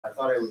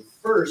thought I would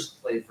first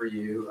play for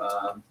you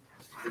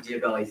the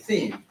Diabelli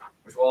theme,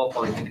 which we'll all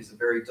probably think is a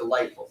very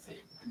delightful theme.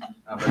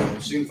 But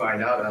we'll soon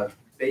find out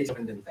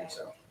Beethoven didn't think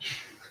so.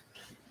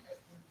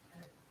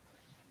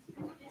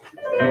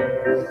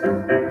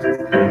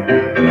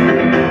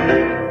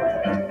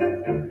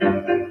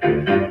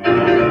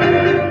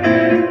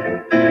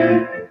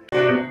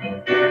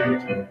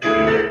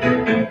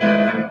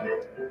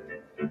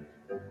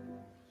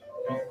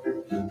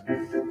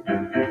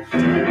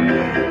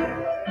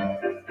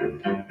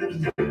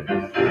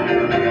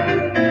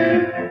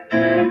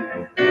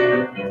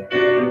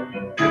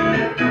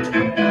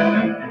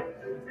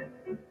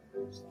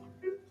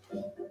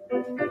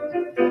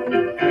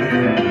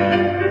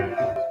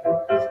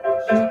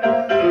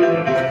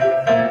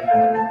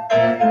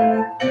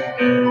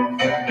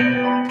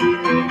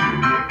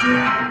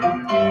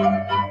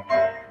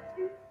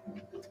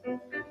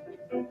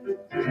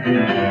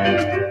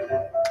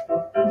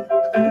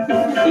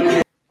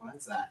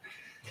 What's that?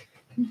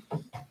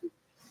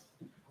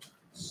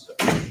 So,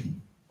 in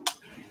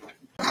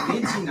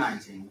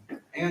 1819,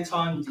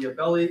 Anton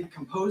Diabelli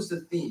composed a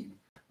theme,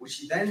 which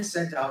he then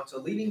sent out to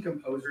leading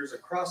composers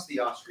across the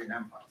Austrian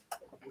Empire,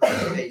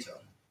 including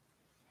Beethoven,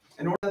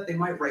 in order that they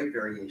might write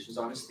variations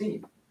on his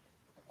theme.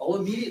 All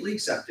immediately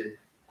accepted,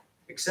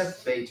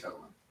 except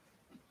Beethoven,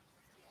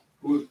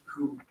 who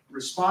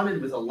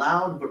responded with a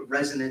loud but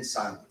resonant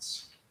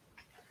silence,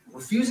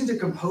 refusing to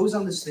compose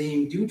on this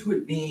theme due to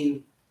it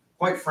being,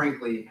 quite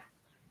frankly,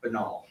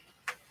 banal.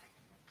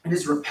 It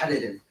is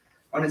repetitive,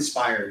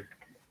 uninspired.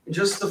 In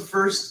just the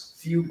first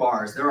few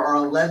bars, there are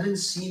 11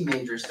 C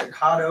major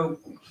staccato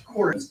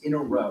chords in a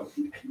row.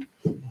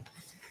 It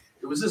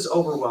was this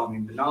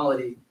overwhelming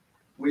banality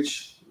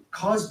which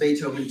caused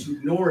Beethoven to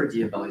ignore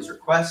Diabelli's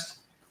request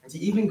and to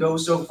even go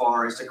so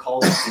far as to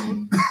call the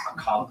theme a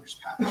cobbler's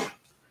patch.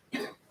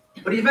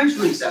 But he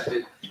eventually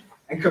accepted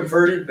and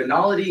converted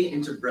banality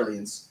into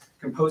brilliance,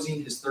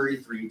 composing his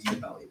 33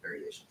 Diabelli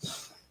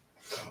variations.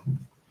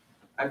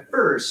 At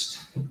first,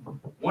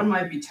 one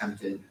might be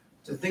tempted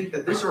to think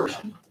that this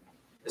oration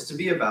is to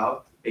be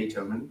about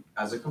Beethoven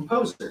as a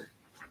composer.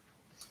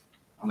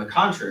 On the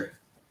contrary,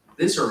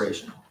 this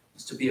oration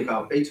is to be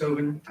about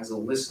Beethoven as a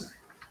listener,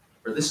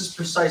 for this is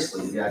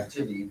precisely the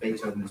activity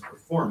Beethoven is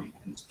performing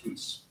in this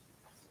piece.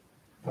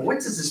 But what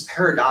does this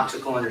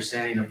paradoxical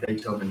understanding of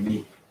Beethoven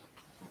mean?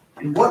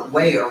 In what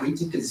way are we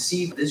to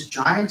conceive this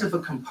giant of a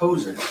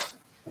composer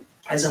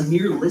as a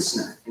mere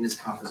listener in his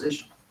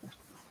composition?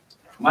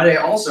 Might I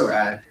also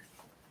add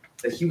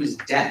that he was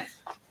deaf?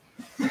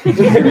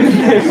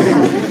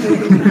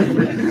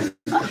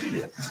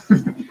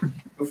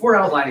 Before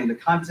outlining the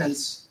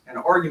contents and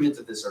argument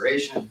of this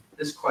oration,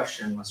 this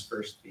question must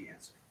first be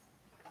answered.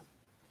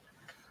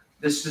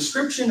 This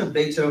description of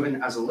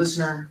Beethoven as a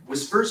listener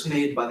was first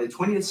made by the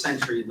 20th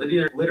century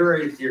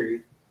literary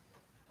theory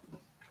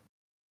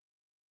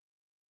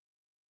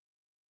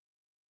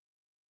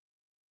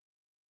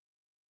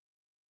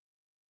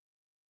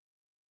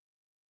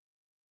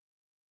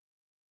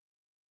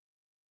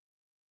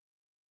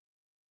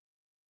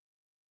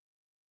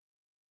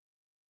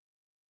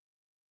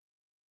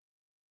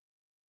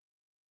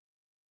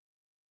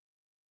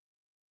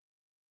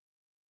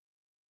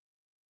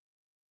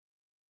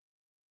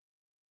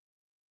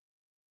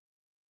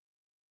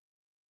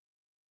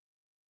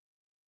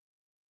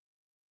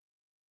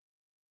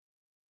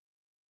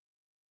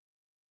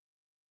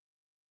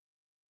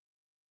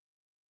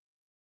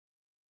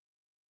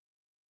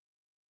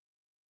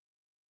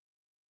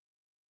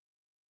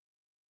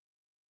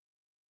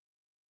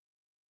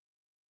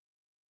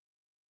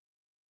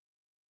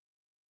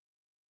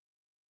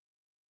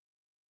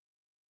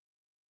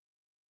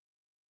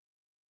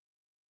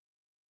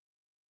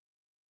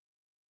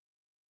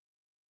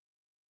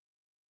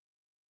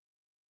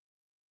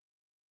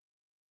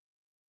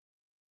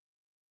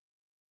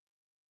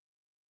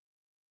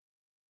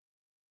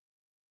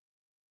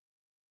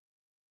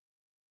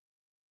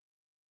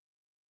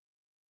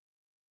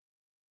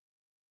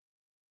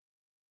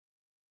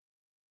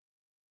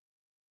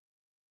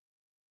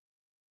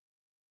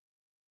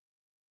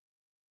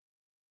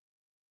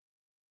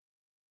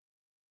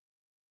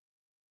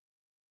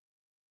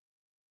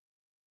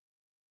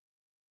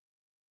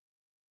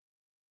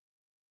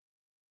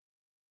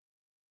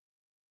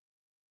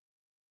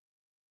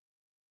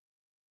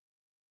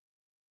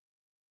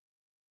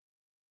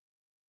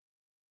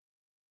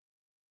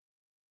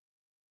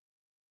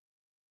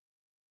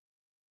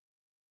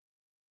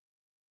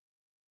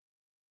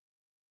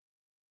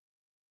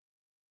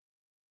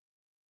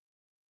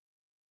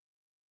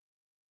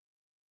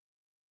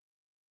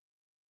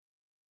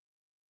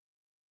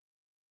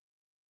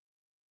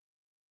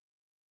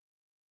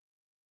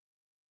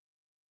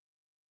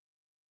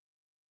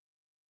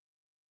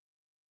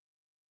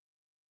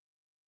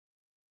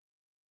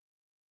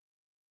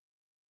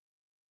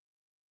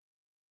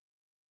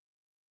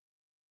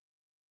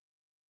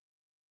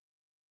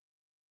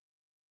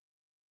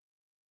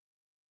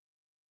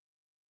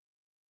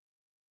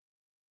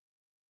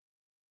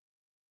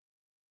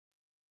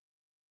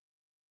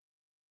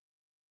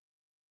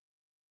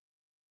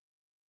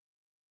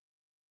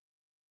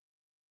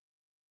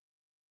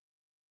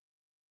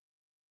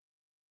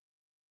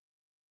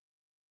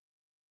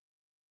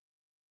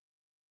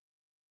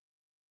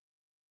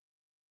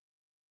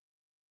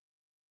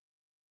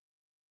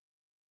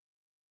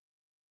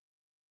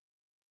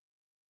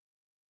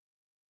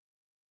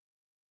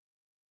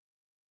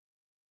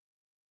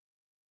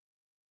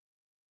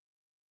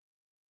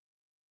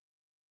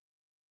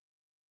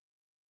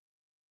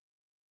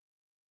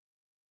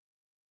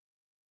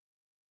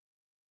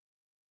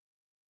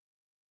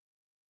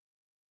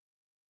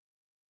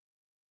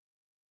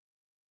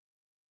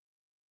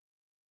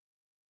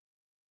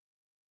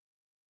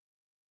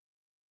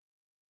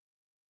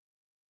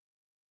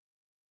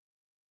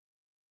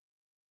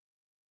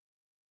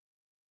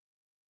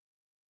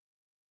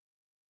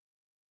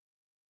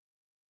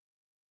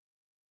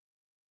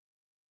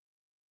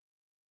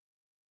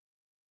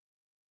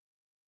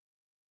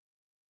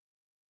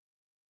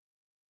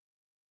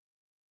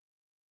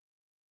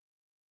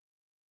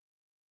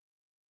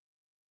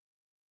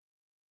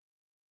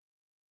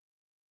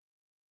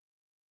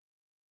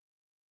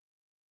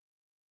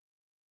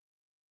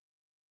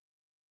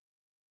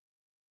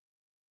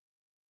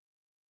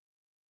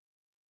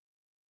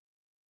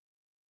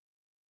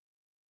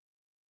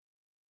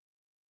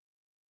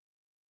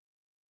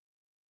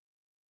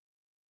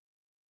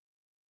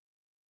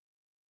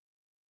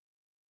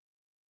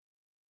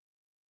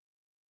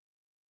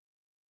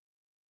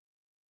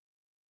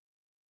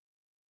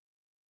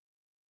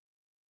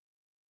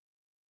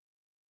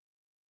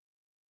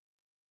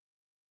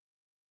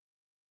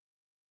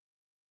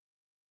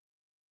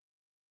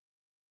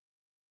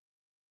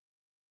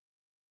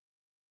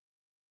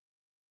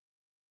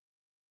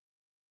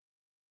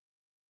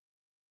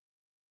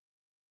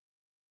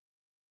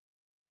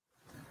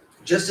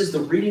just as the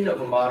reading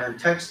of a modern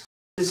text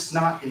is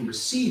not in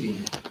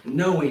receiving,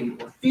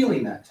 knowing, or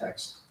feeling that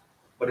text,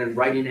 but in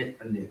writing it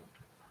anew.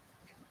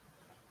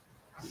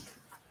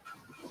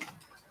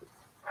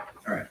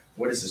 All right,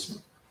 what does this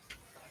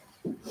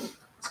mean?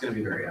 It's going to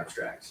be very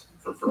abstract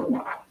for a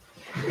while.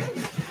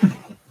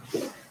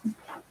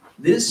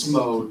 This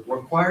mode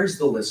requires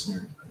the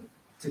listener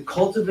to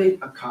cultivate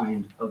a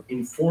kind of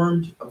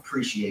informed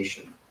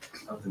appreciation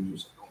of the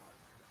music,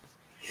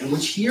 in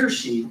which he or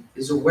she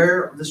is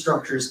aware of the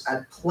structures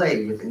at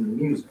play within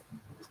the music,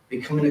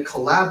 becoming a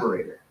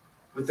collaborator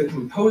with the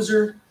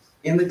composer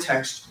and the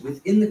text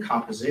within the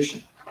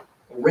composition,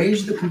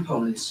 arrange the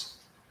components,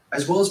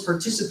 as well as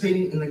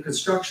participating in the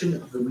construction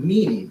of the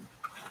meaning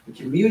and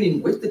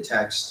communing with the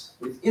text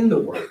within the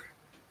work,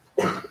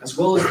 as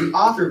well as the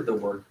author of the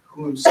work,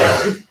 who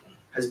himself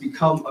has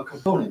become a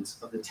component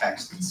of the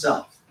text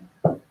itself.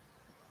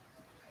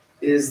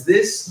 It is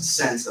this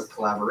sense of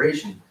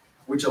collaboration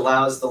which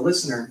allows the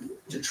listener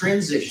to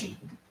transition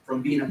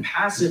from being a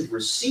passive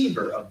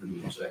receiver of the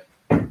music,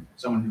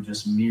 someone who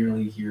just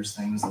merely hears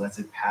things, lets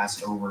it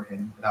pass over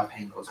him without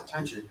paying close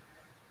attention,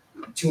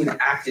 to an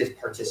active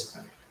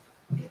participant,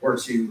 or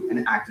to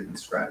an active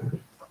inscriber.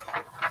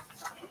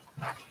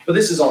 But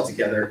this is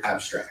altogether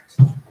abstract.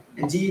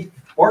 Indeed,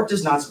 Barthes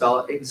does not spell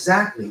out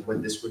exactly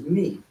what this would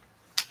mean,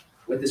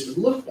 what this would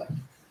look like,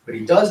 but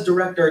he does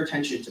direct our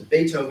attention to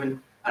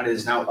Beethoven, and it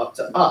is now up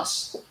to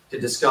us to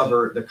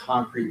discover the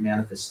concrete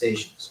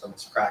manifestations of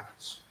its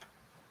practice.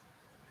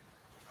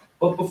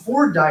 But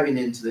before diving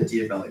into the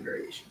Diabelli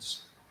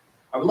variations,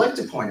 I would like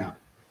to point out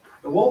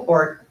that while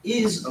Barthes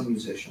is a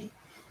musician,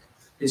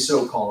 his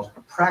so-called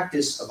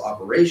practice of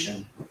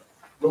operation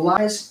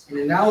relies in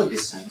an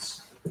analogous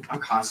sense on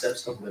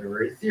concepts of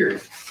literary theory,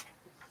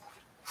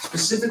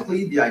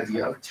 specifically the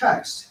idea of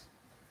text.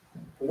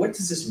 But what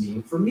does this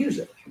mean for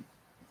music?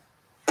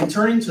 And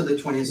turning to the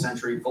 20th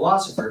century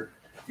philosopher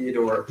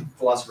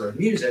of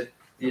music,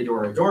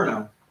 Theodor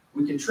Adorno,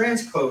 we can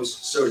transpose,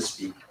 so to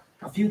speak,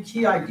 a few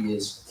key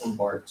ideas from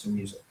Barthes to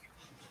music.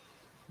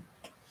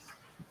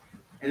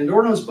 In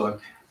Adorno's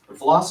book, The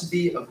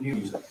Philosophy of New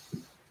Music,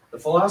 the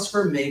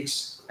philosopher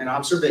makes an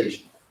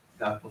observation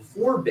that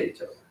before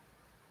Beethoven,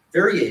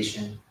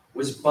 variation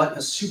was but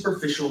a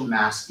superficial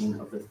masking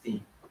of the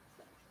theme.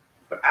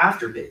 But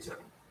after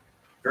Beethoven,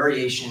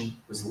 variation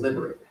was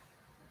liberated.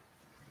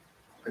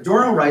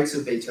 Adorno writes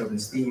of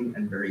Beethoven's theme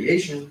and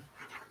variation,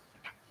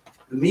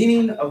 the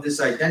meaning of this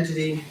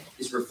identity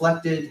is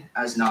reflected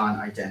as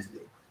non-identity.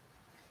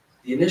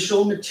 The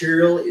initial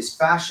material is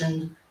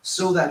fashioned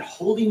so that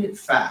holding it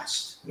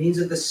fast means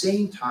at the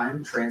same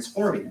time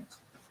transforming it.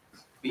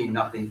 Being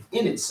nothing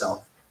in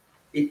itself,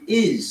 it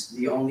is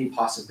the only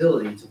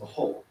possibility to the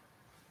whole.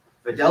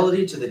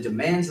 Fidelity to the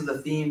demands of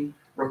the theme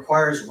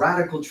requires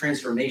radical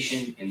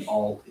transformation in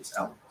all its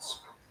elements.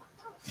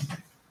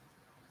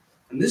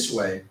 In this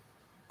way,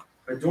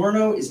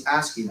 Adorno is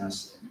asking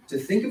us to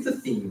think of the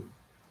theme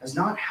as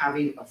not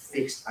having a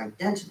fixed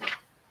identity,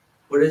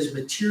 but as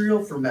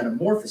material for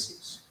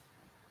metamorphoses,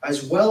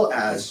 as well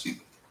as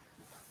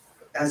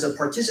a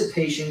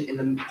participation in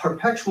the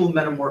perpetual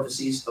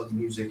metamorphoses of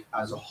music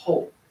as a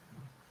whole.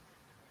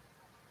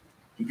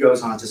 He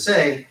goes on to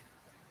say,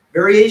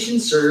 variation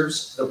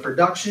serves the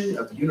production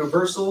of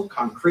universal,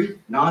 concrete,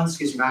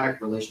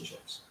 non-schismatic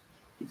relationships.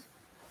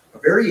 A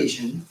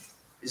variation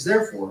is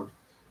therefore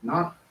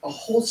not a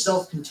whole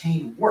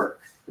self-contained work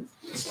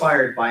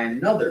inspired by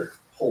another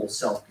whole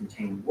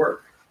self-contained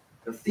work,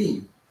 the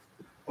theme,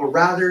 but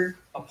rather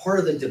a part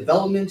of the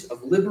development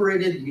of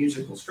liberated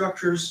musical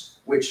structures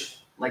which,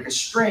 like a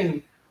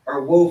string,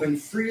 are woven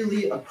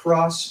freely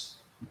across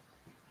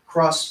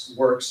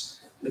works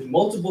with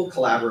multiple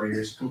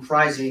collaborators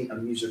comprising a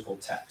musical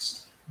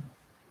text.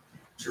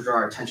 To draw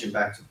our attention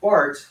back to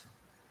Barthes,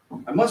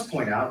 I must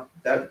point out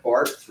that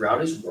Barthes,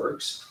 throughout his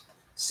works,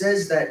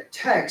 says that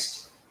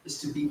text is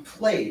to be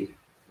played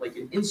like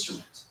an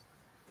instrument,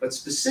 but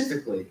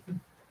specifically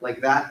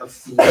like that of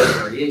theme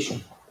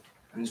variation.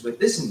 And it's with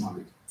this in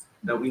mind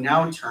that we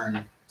now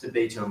turn to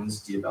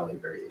Beethoven's Diabelli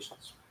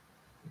variations.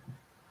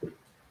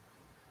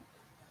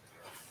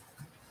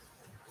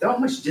 Without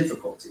much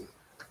difficulty,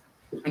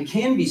 it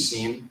can be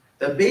seen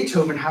that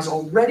Beethoven has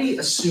already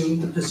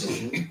assumed the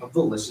position of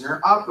the listener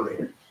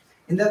operator,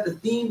 in that the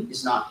theme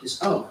is not his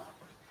own,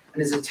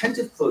 and his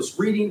attentive close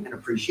reading and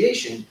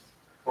appreciation,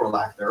 or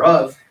lack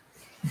thereof,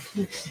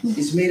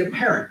 is made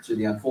apparent through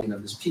the unfolding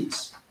of this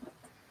piece.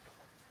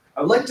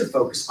 I would like to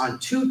focus on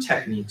two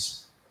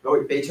techniques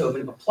that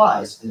Beethoven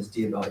applies in his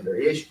Diabelli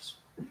variations,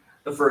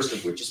 the first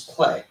of which is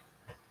play,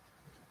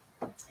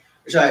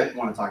 which I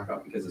want to talk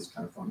about because it's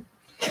kind of fun.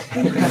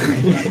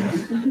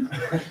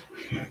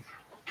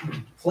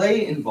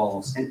 Play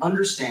involves an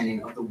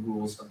understanding of the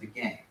rules of the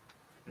game.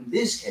 In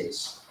this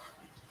case,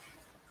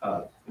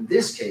 a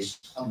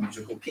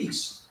musical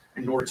piece.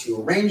 In order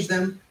to arrange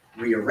them,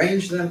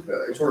 rearrange them,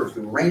 in order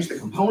to arrange the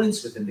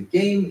components within the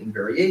game in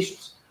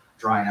variations,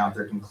 drawing out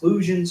their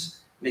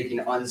conclusions, making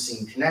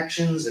unseen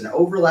connections and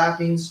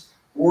overlappings,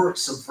 or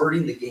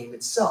subverting the game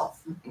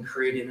itself and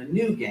creating a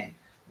new game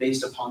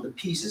based upon the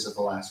pieces of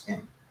the last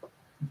game.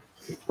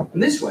 In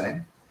this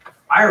way,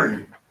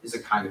 irony is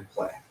a kind of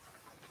play.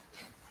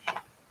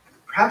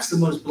 Perhaps the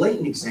most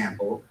blatant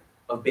example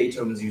of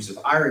Beethoven's use of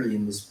irony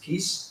in this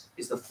piece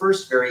is the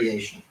first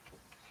variation.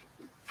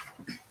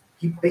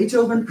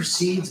 Beethoven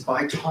proceeds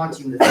by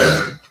taunting the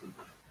theme,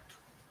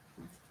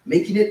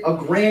 making it a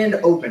grand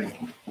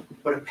opening,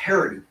 but a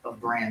parody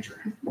of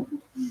grandeur.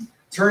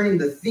 Turning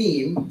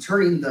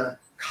the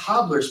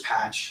cobbler's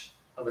patch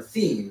of a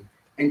theme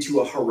into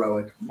a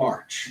heroic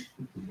march.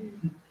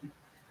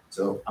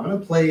 So I'm going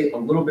to play a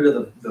little bit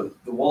of the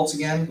waltz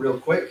again real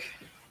quick,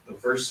 the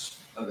first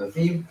of the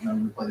theme, and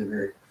I'm going to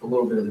play a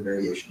little bit of the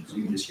variation, so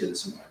you can just hear the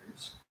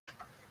similarities.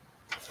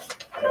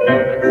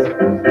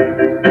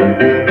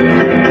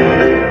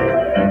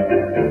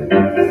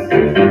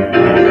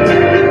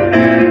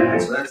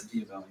 So that's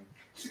Diabelli.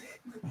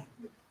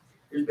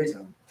 Here's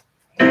Beethoven.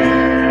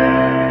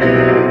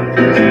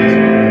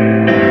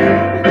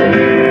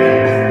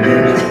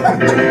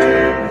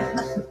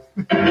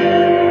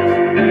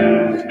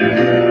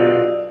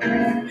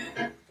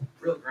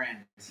 Real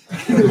grand.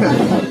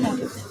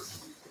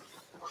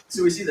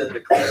 So we see that the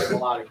clear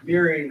melodic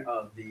mirroring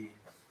of the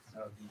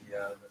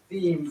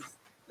theme,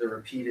 the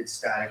repeated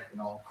static in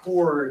all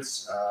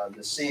chords,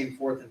 the same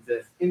fourth and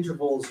fifth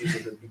intervals used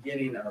at the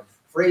beginning of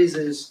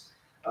phrases.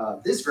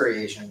 This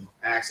variation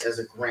acts as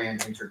a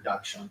grand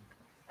introduction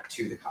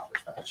to the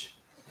cobbler's patch.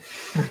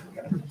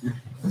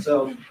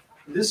 So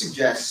this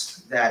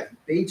suggests that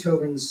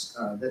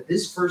that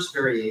this first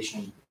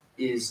variation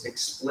is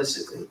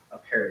explicitly a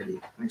parody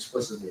and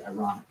explicitly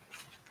ironic.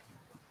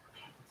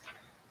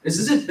 It's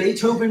as if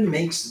Beethoven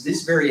makes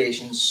this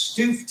variation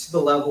stoop to the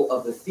level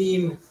of the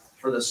theme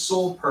for the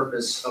sole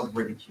purpose of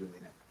ridiculing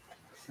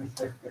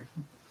it.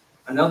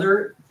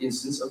 Another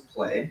instance of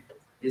play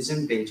is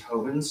in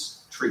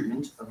Beethoven's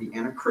treatment of the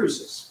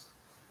anacrusis.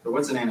 So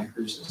what's an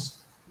anacrusis?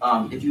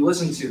 If you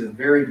listen to the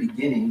very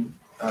beginning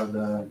of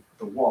the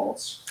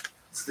waltz,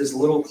 it's this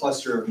little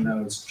cluster of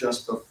notes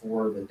just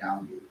before the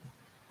downbeat.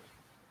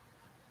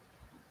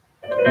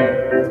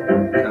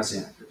 That's the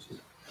anacrusis.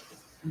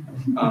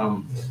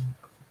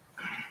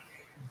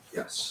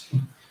 Yes.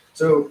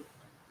 So,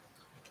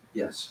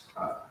 yes.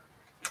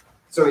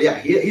 So yeah,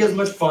 he has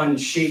much fun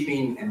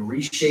shaping and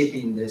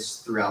reshaping this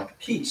throughout the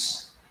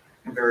piece.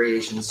 In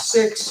variation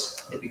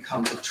 6, it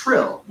becomes a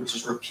trill, which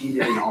is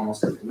repeated in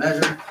almost every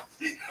measure.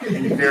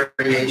 In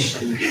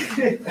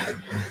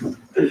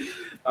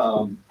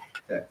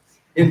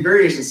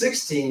variation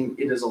 16,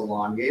 it is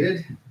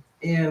elongated,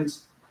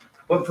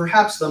 but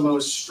perhaps the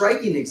most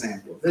striking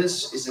example of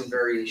this is in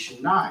variation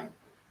 9,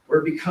 where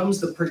it becomes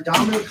the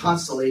predominant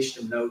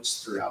constellation of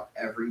notes throughout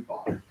every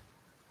bar.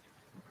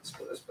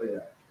 Let's play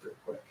that real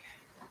quick.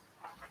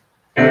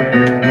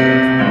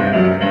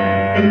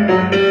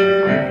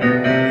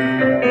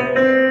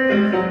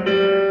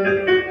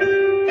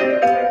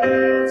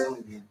 It's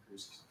only the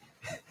anacrusis.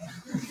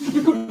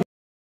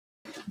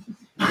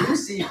 You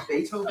see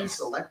Beethoven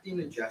selecting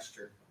a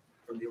gesture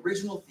from the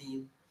original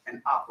theme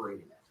and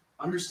operating it,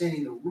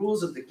 understanding the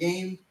rules of the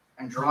game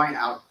and drawing it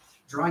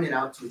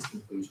out to its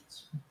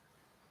conclusions.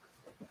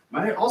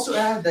 Might I also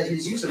add that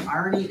his use of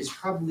irony is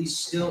probably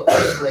still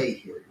at play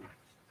here.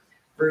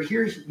 For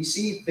here we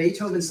see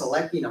Beethoven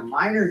selecting a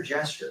minor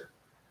gesture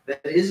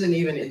that isn't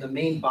even in the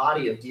main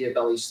body of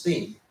Diabelli's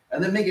theme,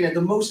 and then making it the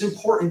most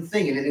important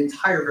thing in an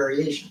entire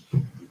variation.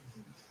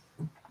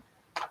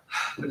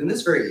 But in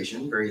this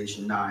variation,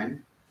 variation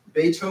 9,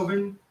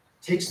 Beethoven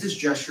takes this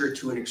gesture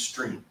to an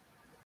extreme,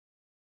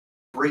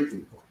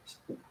 breaking point.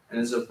 And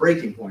it's a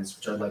breaking points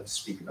which I'd like to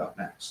speak about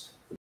next.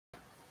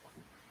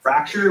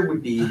 Fracture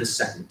would be the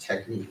second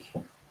technique.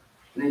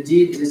 And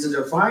indeed, it is a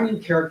defining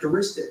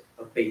characteristic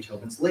of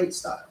Beethoven's late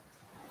style.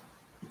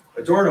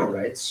 Adorno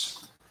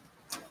writes,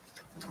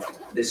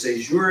 "De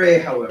se jure,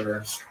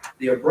 however,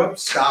 the abrupt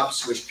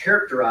stops which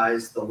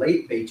characterize the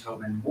late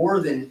Beethoven more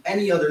than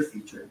any other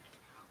feature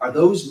are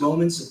those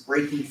moments of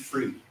breaking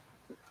free.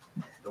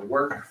 The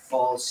work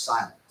falls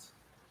silent,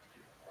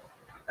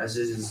 as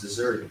it is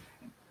deserted,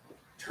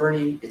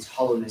 turning its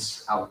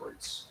hollowness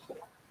outwards.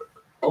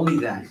 Only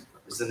then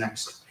is the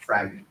next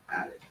fragment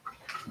added."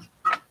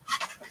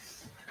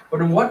 But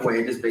in what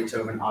way does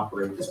Beethoven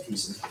operate this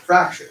piece into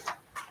fracture?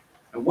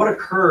 And what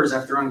occurs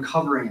after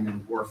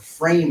uncovering or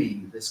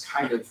framing this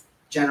kind of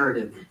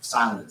generative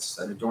silence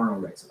that Adorno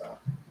writes about?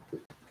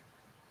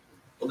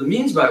 Well, the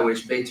means by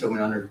which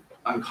Beethoven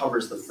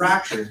uncovers the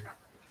fracture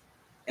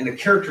and the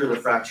character of the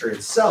fracture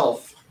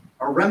itself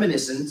are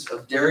reminiscent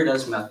of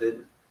Derrida's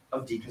method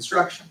of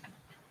deconstruction.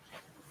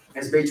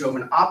 As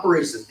Beethoven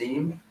operates the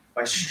theme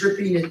by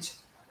stripping it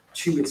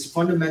to its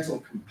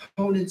fundamental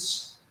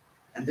components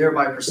and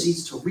thereby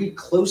proceeds to read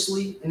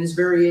closely in his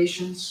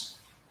variations,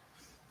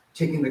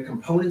 taking the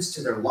components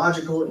to their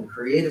logical and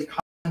creative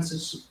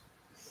consequences.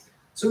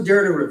 So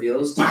Derrida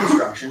reveals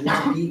deconstruction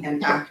to be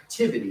an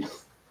activity,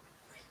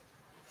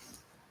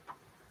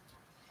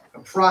 a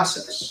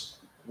process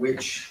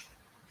which,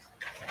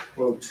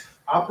 quote,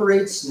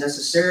 operates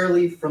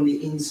necessarily from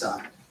the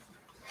inside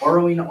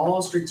borrowing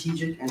all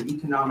strategic and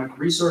economic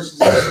resources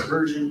of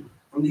subversion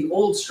from the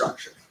old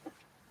structure,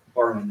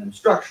 borrowing them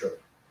structurally,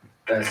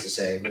 that is to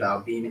say,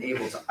 without being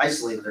able to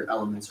isolate their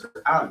elements or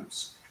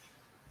atoms.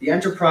 The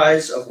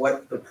enterprise of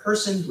what the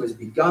person who has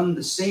begun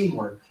the same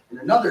work in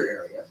another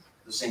area,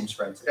 the same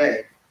spread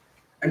today,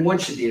 and one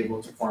should be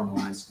able to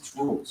formalize its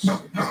rules.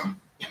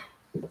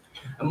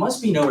 It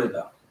must be noted,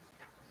 though,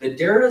 that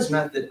Derrida's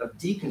method of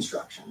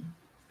deconstruction,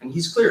 and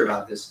he's clear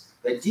about this,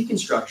 that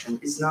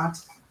deconstruction is not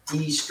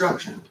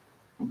destruction,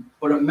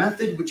 but a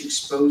method which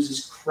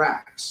exposes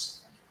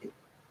cracks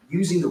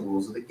using the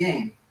rules of the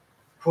game,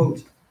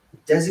 quote,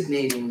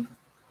 designating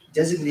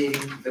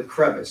the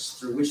crevice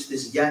through which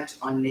this yet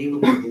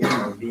unnameable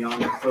glimmer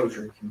beyond the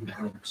closure can be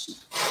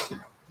glimpsed.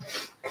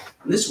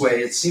 In this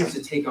way, it seems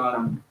to take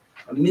on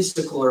a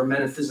mystical or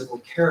metaphysical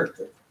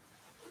character,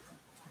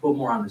 but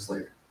more on this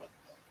later.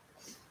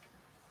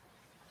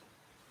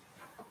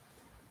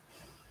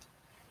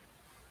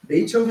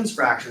 Beethoven's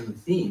fraction of the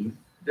theme,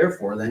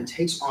 therefore, then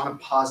takes on a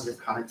positive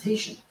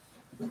connotation.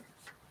 It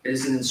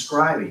is an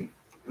inscribing,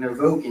 an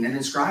evoking, an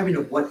inscribing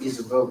of what is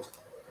evoked.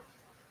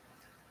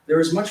 There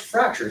is much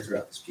fracture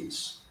throughout this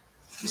piece.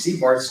 You see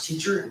Barth's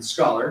teacher and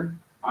scholar,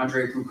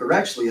 Andrei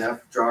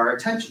Bukarechlev, draw our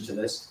attention to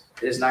this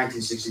in his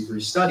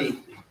 1963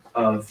 study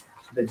of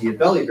the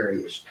Diabelli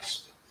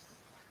variations.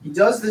 He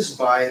does this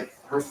by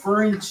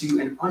referring to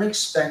an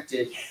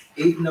unexpected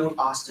eighth note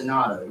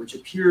ostinato, which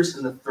appears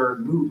in the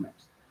third movement,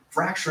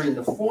 fracturing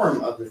the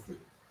form of the theme.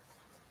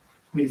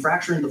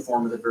 Fracturing the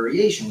form of the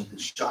variation with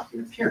its shocking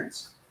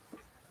appearance.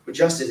 But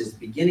just as at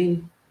the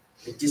beginning,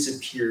 it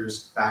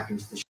disappears back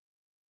into the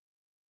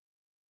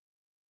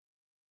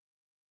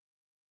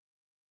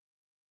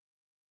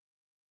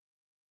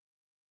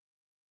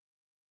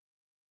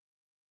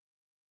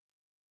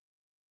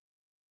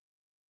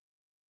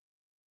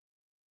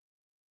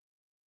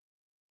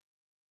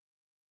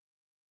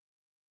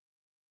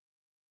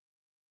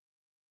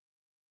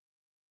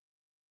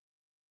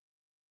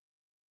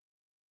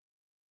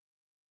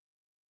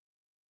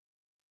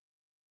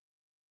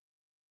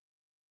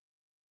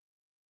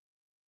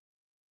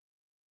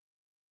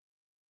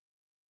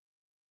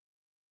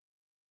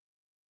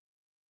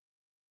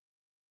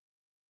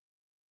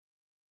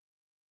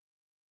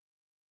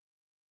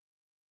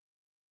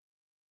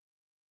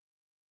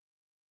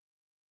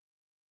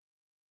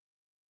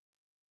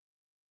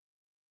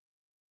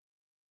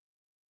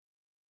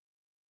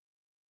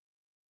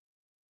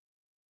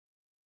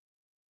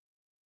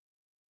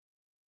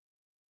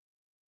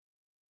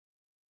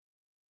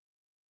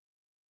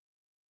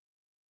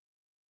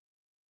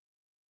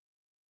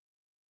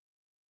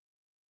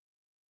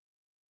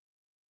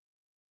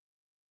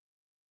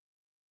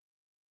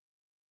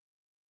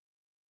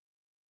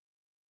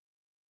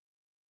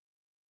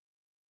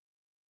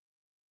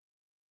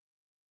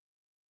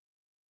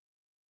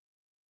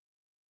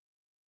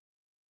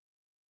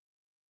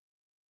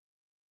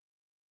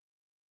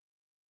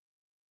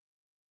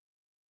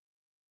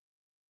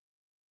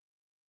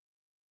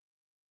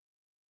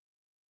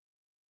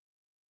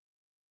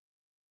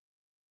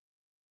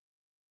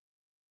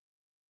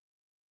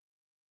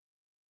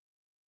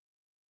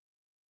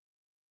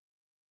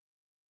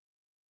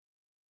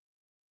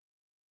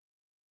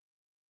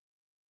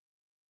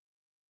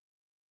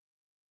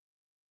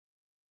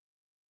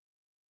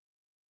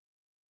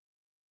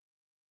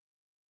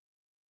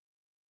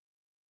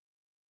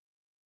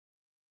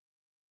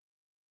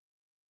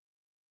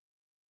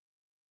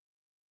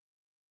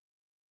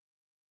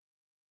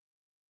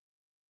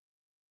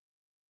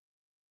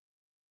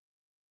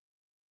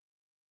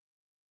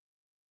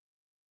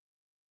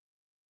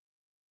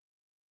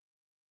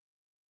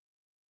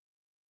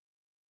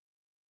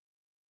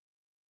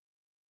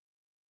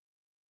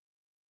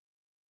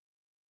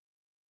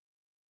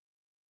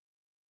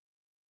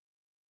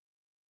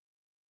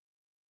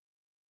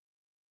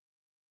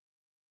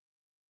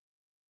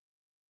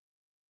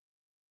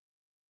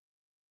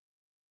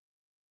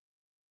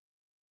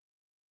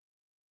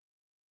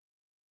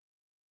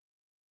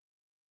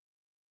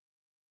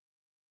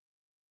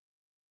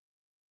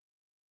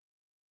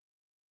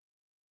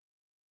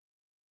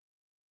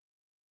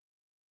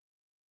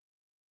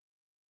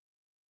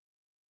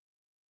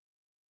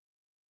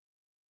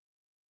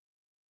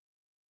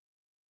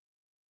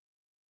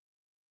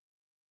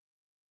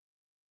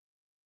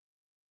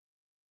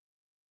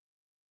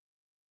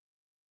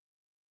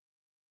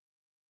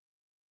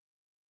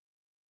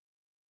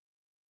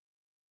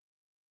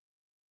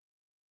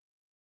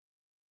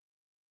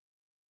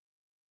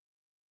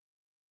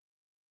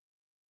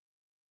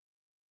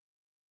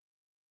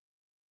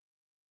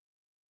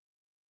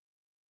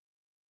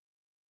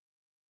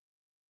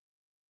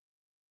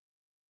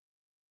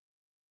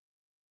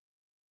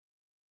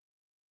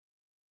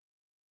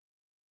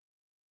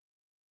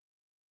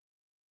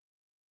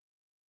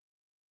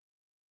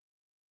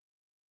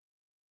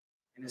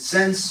in a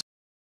sense,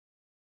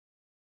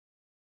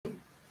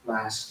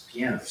 last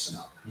piano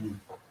sonata,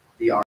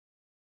 the Arvo.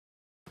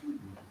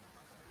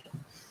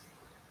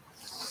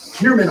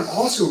 Kinderman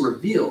also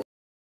revealed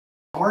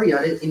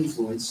Arietta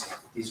influenced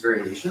these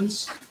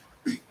variations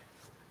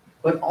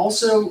But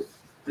also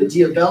the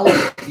Diabelli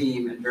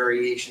theme and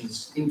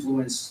variations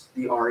influenced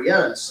the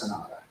Arietta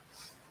Sonata.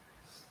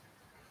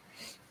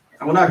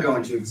 I will not go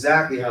into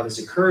exactly how this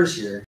occurs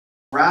here.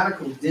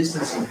 Radical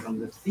distancing from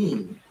the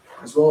theme,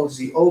 as well as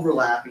the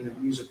overlapping of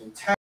musical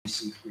text we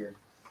see here,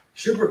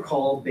 should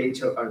recall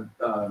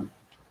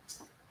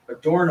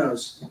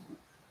Adorno's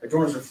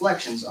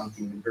reflections on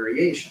theme and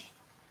variation.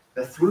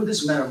 That through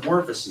this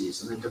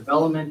metamorphoses and the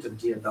development of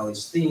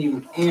Diabelli's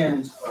theme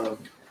and of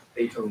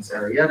Beethoven's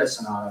Arietta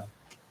Sonata,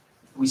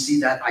 we see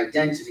that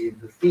identity of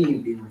the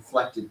theme being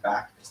reflected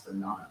back as the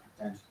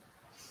non-identity.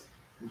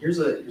 And here's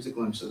a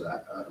glimpse of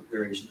that,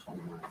 variation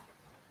 29.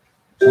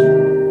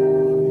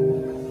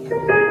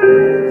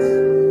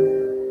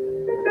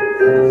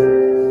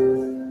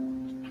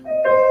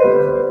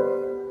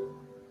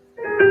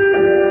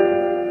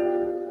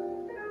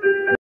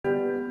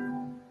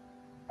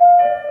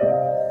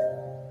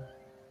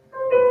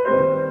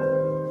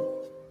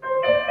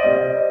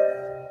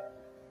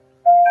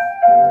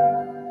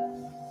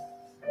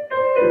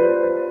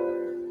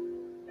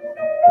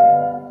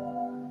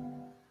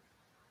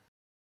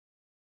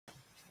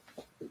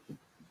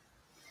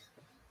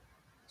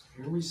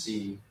 Here we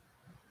see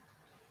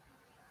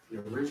the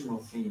original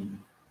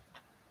theme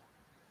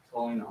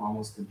falling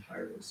almost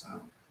entirely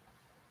silent.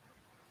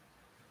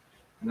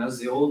 And as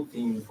the old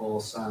theme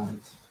falls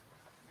silent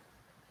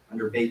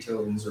under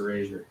Beethoven's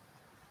erasure,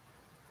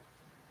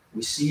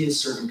 we see a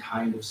certain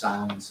kind of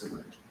silence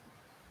emerging.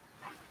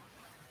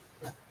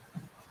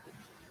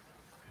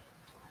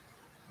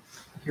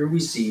 Here we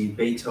see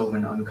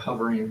Beethoven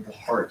uncovering the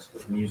heart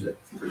of music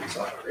through this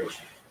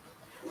operation,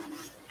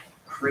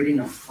 creating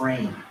a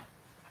frame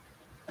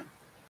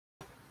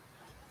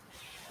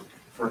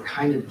for a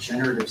kind of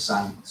generative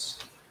silence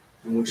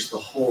in which the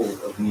whole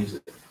of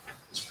music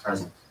is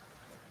present.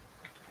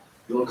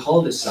 We will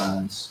call this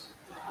silence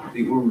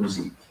the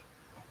Urmusik,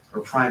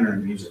 or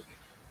primary music.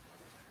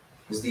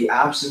 It is the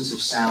absence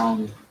of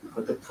sound,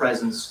 but the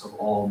presence of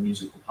all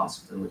musical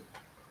possibility.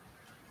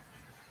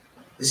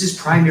 This is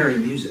primary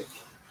music.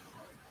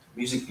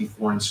 Music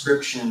before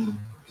inscription,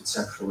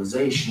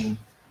 conceptualization,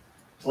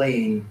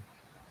 playing,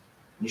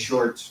 in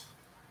short,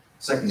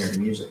 secondary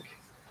music.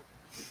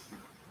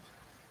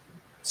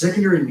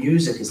 Secondary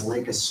music is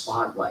like a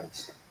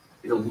spotlight.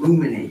 It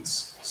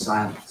illuminates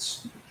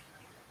silence.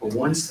 But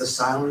once the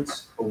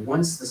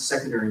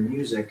secondary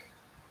music,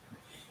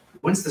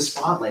 once the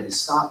spotlight is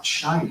stopped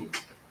shining,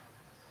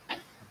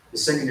 the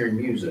secondary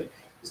music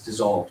is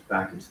dissolved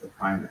back into the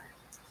primary.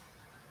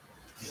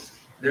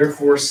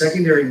 Therefore,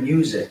 secondary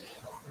music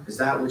is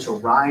that which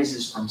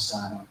arises from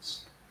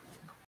silence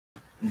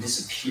and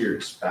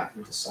disappears back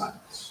into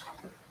silence.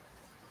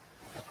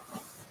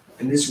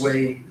 In this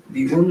way,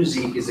 the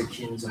Urmusik is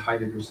akin to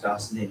Heidegger's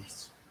Das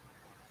Nichts,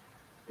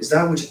 is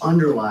that which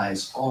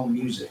underlies all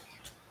music.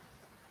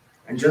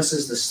 And just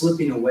as the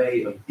slipping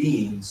away of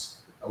beings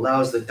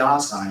allows the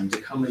Dasein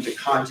to come into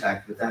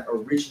contact with that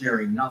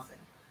originary nothing,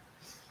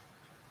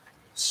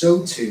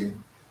 so too,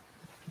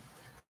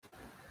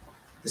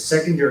 the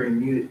secondary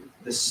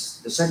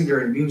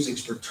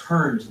music's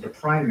return to the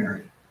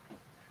primary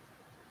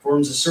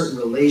forms a certain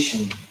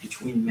relation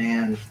between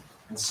man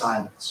and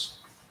silence.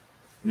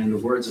 And in the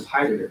words of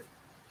Heidegger,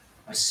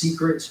 a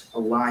secret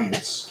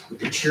alliance with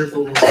the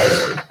cheerfulness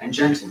and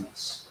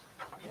gentleness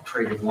of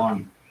creative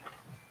longing.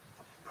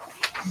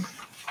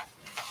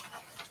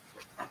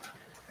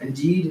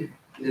 Indeed,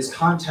 it is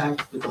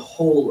contact with the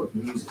whole of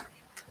music,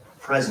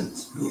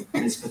 present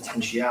in its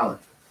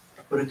potentiality,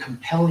 but a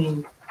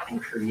compelling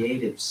and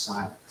creative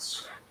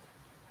silence.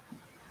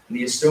 When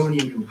the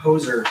Estonian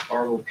composer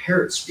Arvo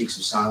Pärt speaks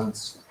of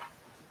silence,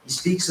 he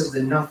speaks of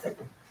the nothing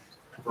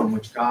from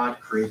which God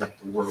created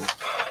the world.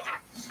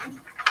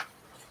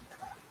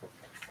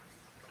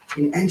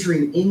 In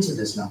entering into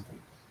this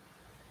nothing,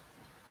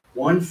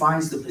 one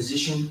finds the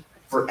position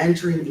for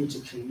entering into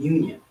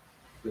communion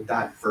with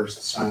that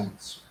first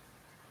silence.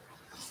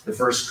 The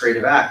first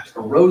creative act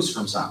arose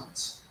from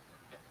silence.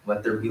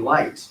 Let there be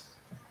light.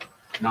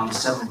 And on the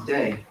seventh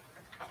day,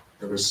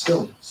 there was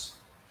stillness.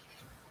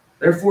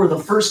 Therefore, the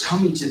first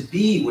coming to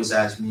be was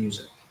as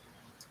music,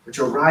 which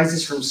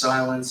arises from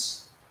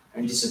silence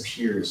and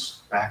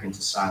disappears back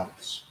into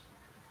silence.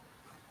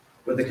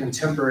 But the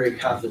contemporary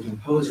Catholic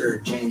composer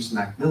James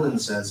MacMillan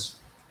says,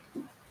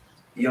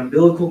 the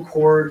umbilical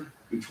cord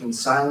between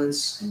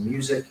silence and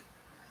music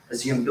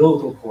is the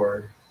umbilical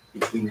cord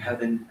between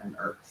heaven and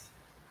earth.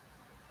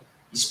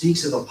 He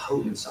speaks of a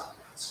potent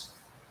silence,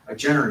 a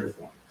generative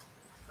one,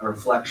 a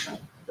reflection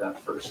of that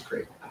first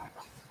creative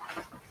act.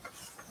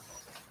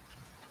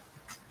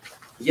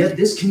 Yet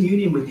this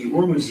communion with the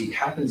Urmusik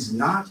happens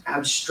not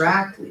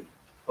abstractly,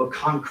 but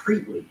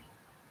concretely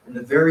in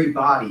the very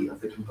body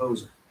of the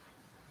composer.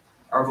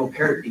 Arvo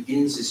Pärt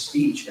begins his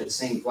speech at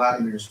St.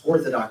 Vladimir's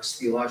Orthodox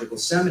Theological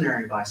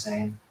Seminary by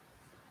saying,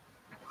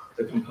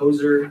 the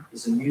composer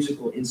is a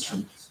musical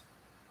instrument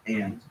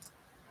and,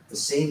 at the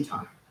same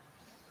time,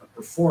 a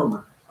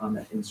performer on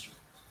that instrument.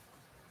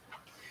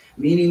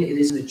 Meaning it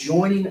is the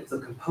joining of the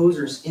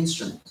composer's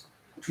instrument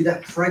to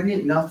that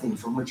pregnant nothing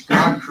from which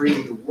God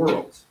created the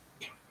world,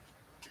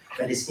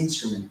 that his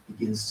instrument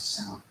begins to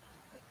sound.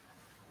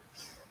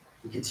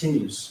 He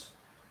continues,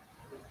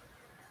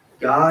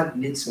 God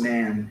knits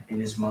man in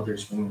his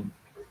mother's womb,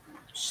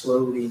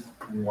 slowly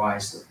and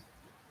wisely.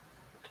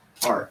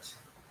 Art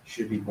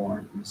should be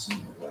born in a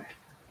similar way.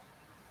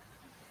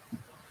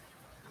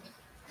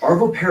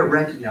 Arvo Pärt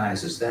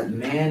recognizes that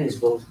man is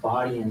both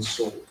body and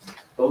soul,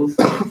 both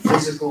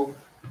physical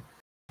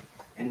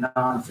and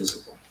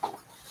non-physical,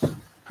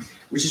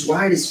 which is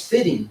why it is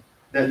fitting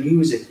that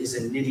music is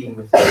a knitting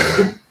within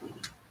man.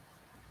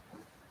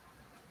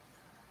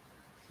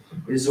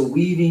 It is a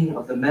weaving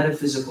of the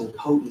metaphysical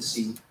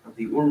potency of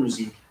the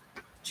Ohrmusik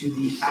to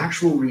the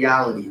actual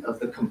reality of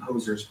the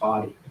composer's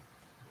body.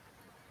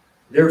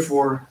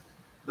 Therefore,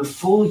 the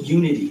full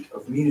unity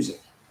of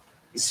music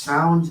is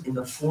found in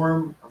the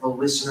form of a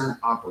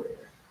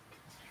listener-operator.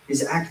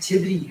 His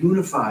activity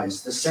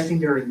unifies the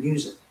secondary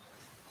music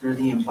through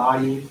the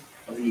embodying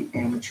of the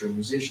amateur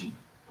musician.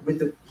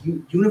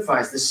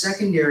 Unifies the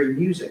secondary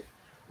music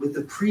with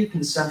the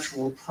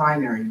preconceptual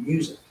primary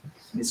music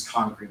in his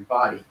concrete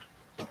body.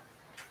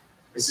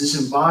 It's this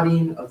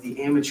embodying of the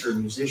amateur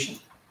musician,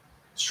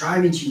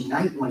 striving to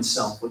unite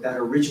oneself with that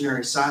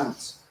originary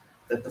silence,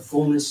 that the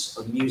fullness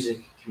of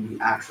music can be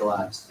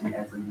actualized in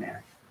every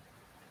man.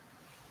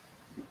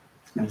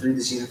 And through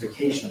this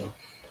unification,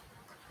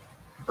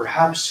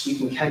 perhaps we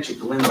can catch a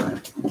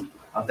glimmer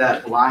of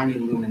that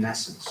blinding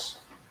luminescence,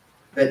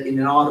 that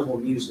inaudible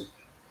music,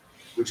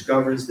 which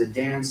governs the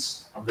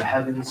dance of the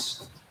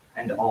heavens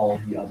and all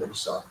the other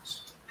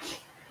stars.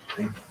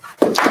 Thank you.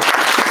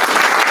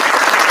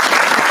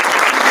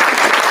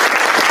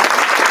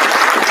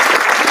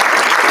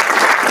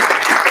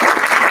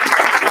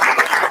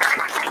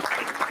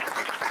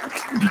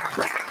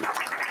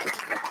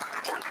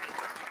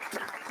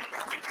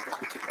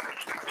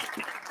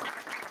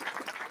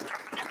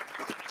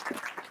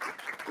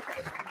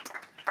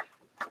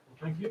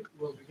 Thank you.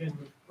 We'll begin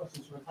with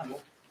questions from the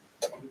panel.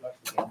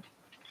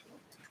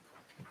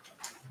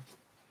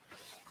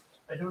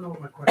 I don't know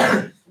what my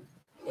question is,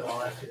 but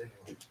I'll ask it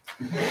anyway.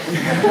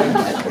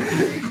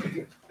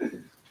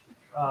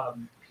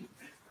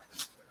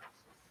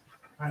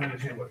 Trying to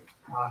understand what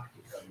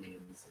practica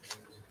means in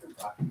Musica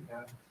Practica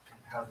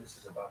and how this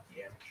is about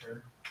the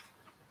amateur.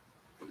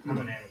 I'm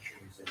an amateur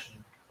musician,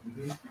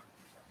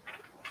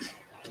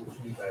 which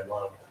means I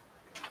love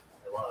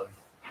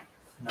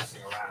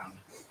messing around.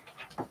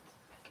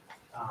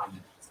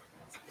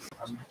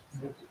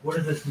 What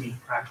does this mean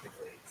practically?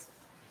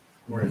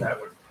 Or is that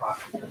what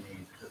practica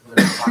means? What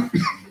does practica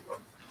mean?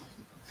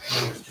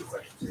 There's two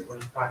questions here. What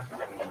does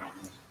practica mean in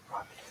music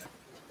practica?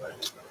 But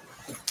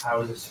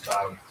how is this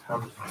about,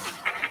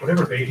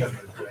 whatever Beethoven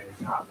is doing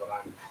is not what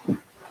I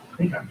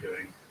think I'm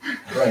doing.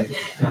 Right.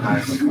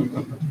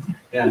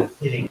 And I'm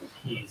hitting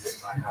keys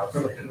in my house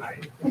late at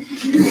night.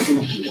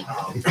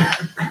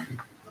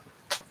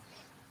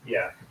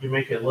 Yeah, you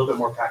make it a little bit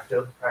more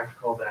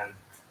practical than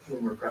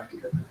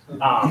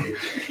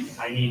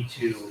I need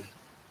to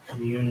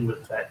commune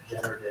with that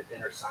generative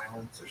inner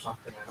silence or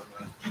something. I don't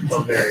know.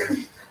 So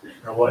very,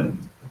 or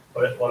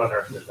what on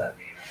earth does that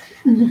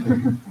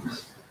mean?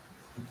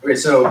 Okay,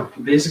 so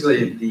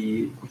basically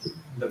the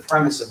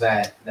premise of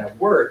that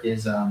work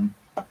is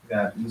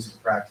that Musica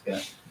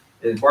Practica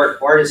is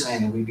Barth is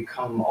saying that we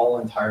become all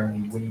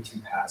entirely way too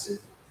passive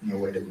in the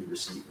way that we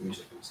receive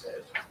music these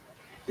days.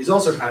 He's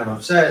also kind of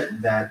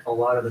upset that a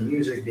lot of the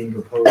music being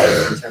composed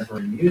in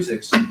contemporary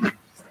music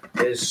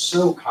is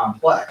so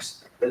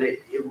complex that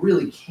it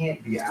really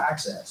can't be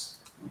accessed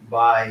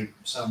by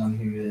someone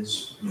who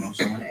is,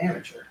 someone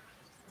amateur.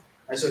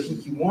 And so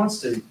he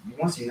wants to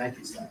unite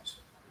these things.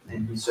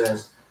 And he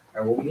says,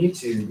 all right, well, we need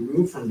to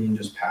move from being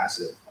just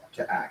passive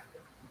to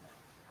active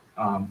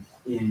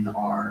in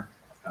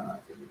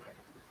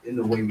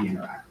the way we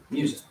interact with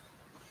music.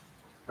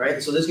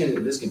 Right? So this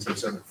can take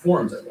several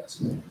forms, I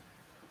guess.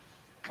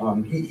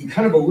 He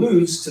kind of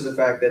alludes to the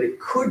fact that it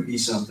could be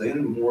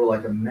something more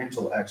like a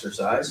mental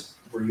exercise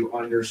where you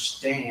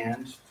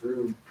understand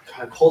through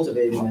kind of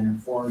cultivating an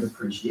informed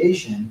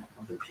appreciation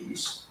of the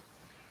piece,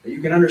 that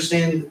you can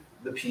understand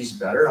the piece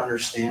better,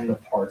 understand the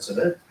parts of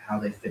it, how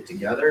they fit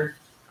together,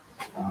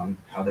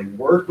 how they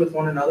work with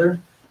one another,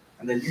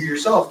 and then you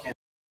yourself can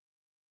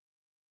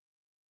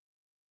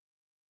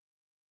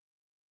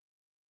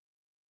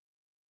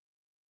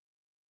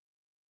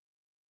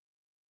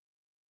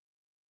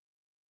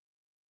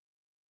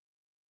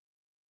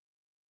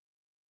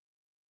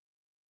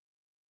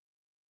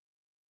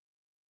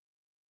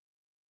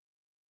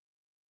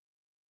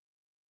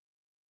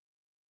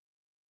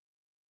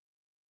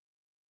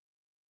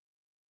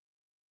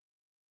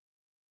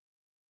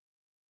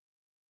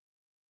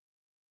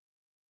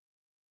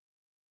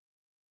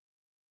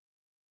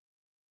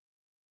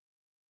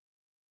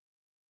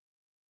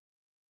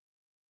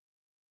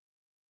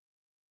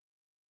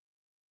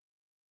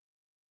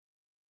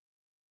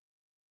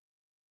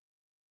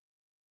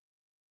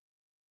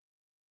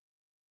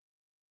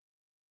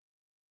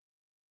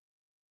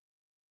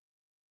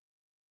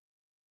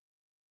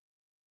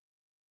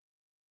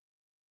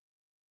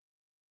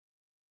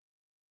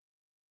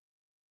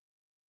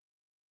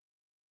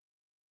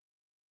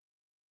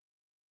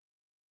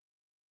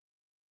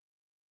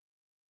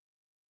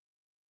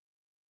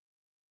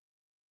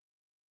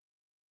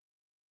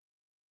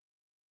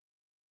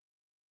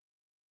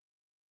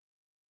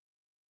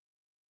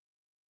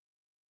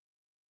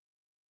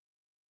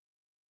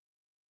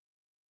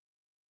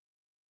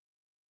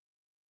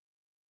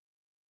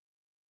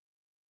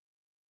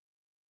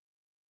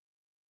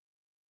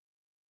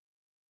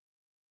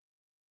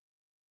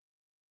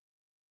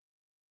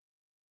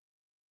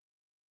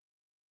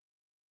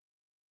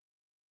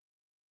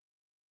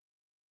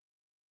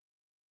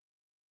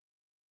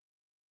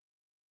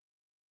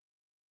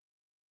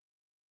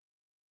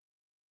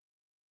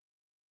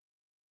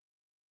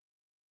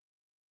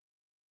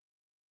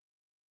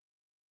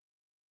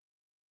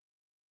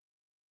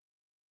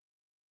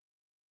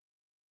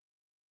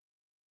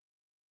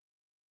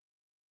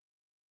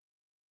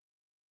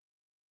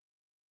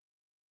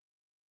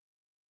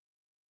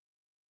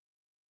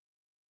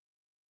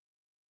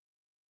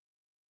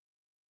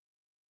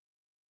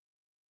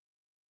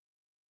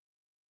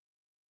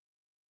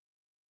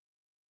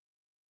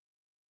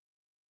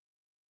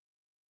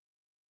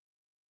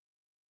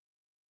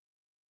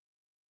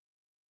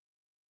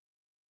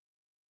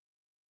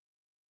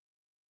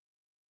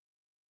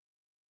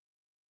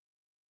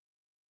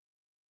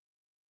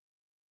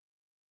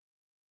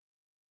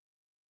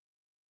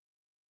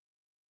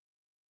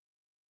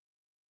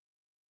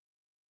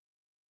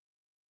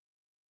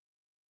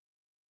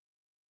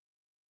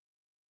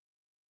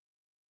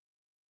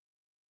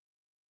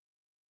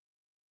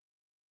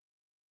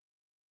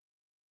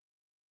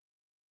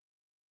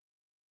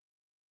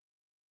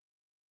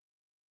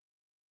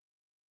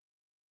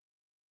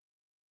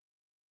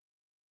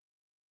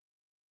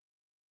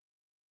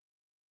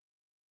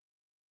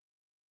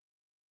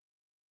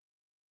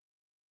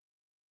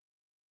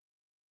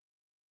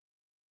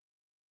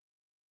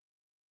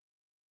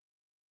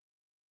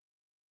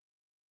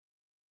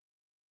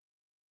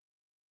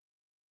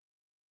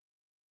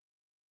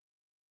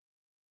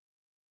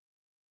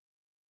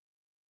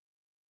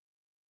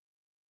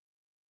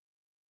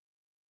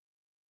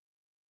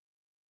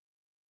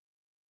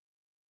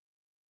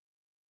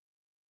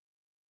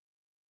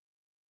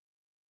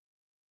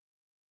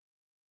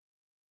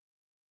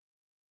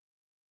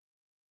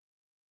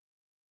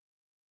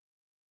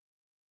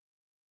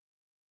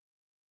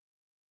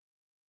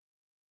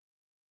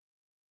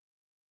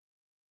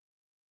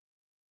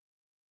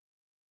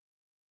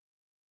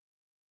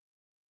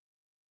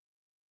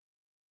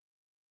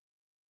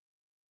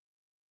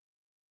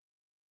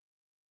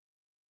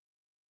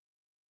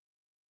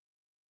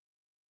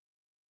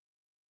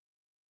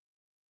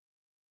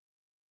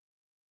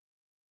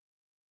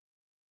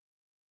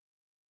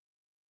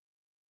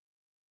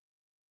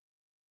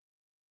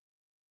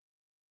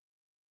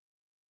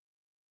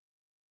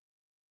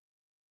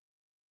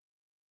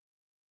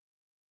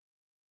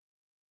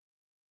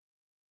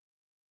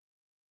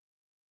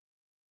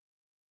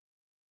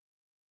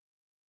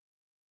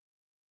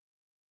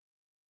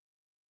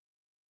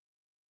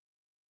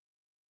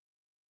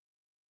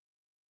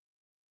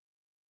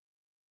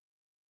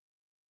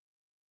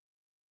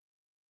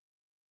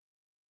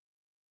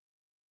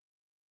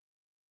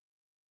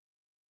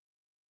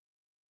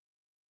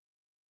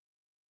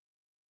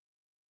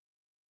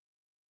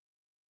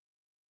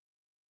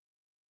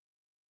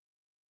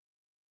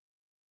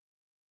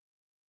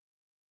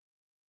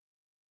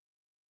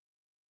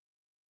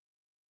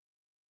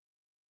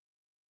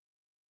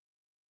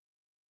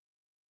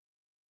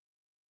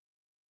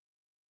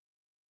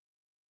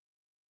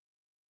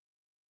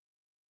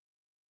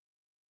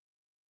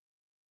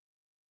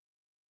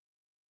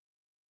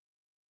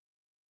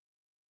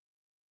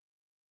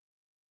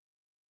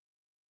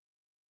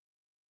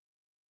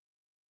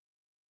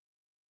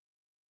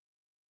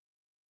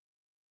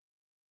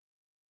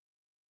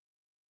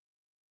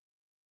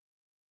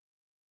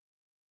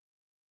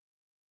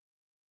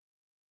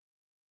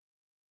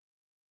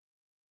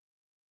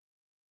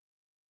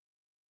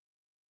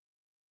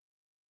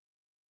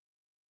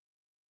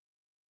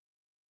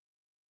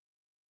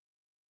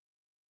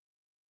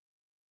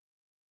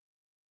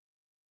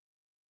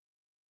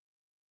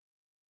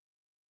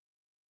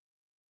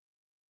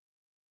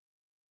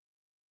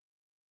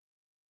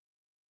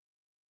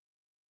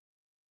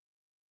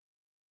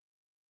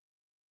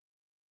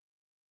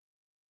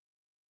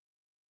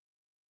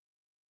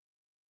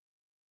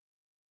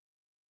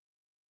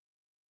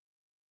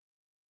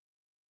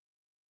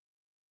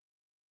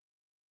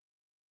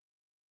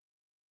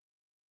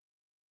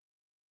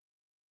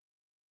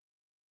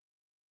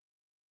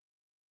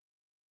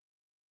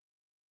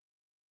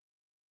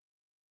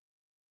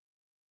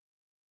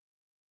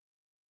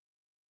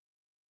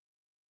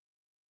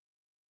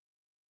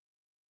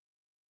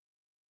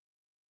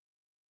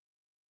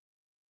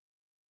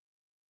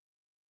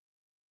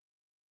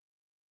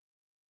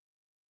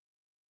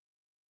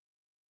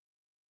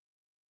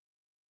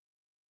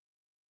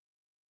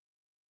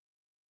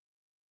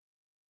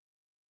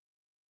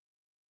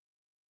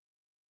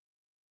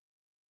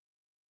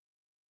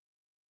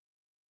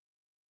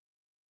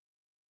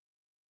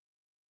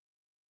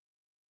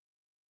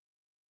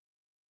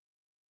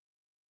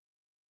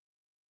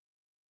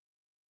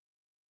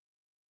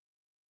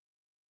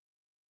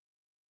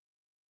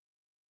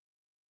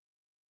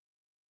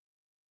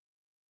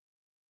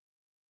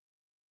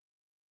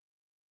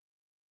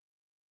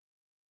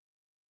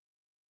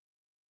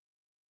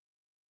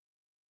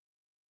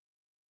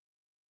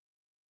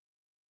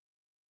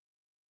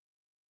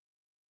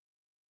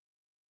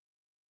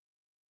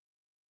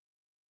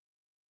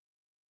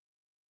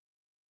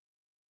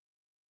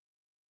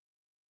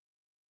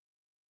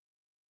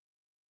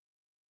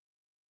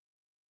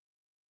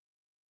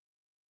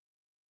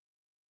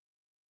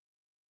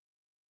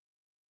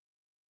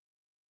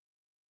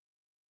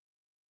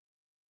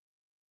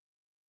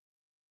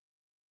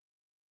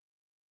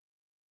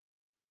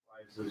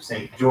of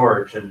St.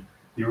 George, and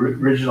the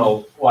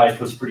original life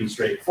was pretty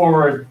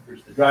straightforward.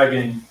 There's the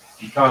dragon,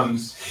 he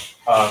comes,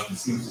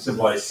 seems to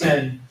symbolize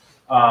sin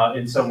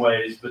in some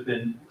ways, but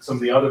then some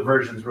of the other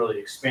versions really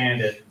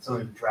expand it. And some of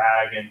the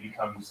dragon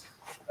becomes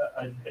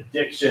an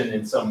addiction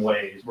in some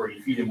ways, where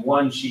you feed him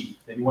one sheep,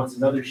 then he wants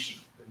another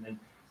sheep, and then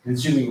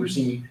consuming, we're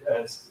seeing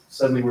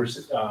suddenly we're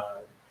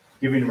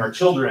giving him our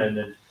children,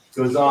 and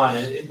goes on.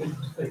 And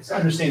it's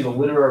understanding the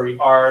literary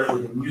art or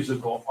the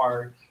musical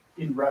art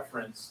in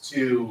reference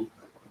to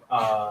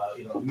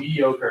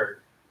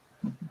mediocre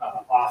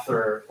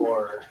author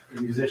or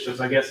musician.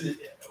 So I guess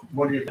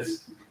wondering if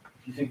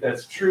you think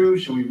that's true.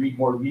 Should we read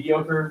more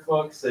mediocre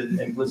books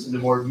and listen to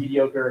more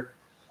mediocre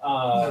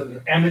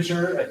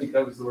amateur? I think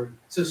that was the word.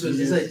 So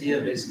this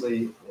idea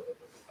basically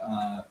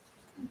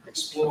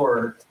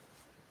explore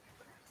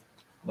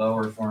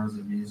lower forms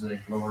of music,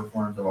 lower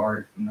forms of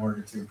art in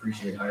order to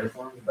appreciate higher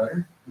forms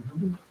better?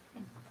 Mm-hmm.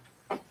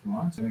 You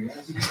want to, I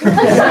guess.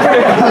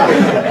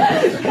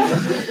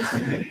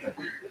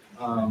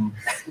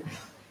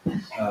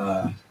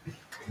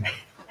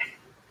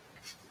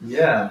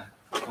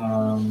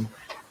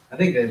 I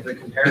think that the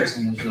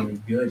comparison is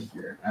really good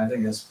here. I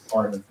think that's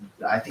part of,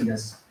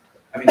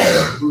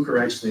 Bucher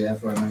actually,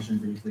 after I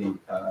mentioned briefly,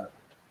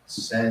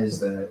 says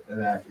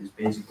that is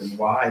basically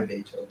why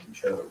Beethoven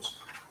chose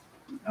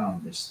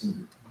this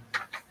theme,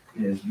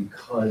 is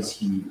because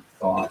he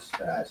thought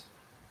that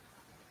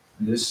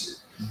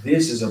this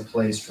is a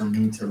place for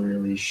me to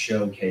really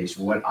showcase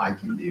what I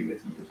can do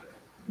with music.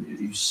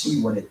 You see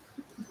what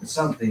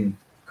something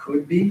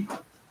could be,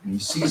 and you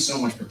see so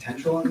much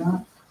potential in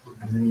that,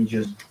 and then you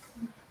just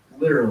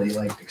literally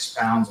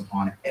expounds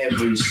upon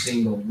every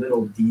single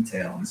little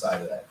detail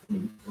inside of that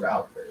theme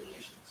throughout the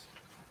variations.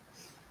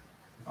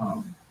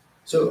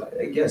 So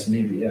I guess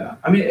maybe, yeah.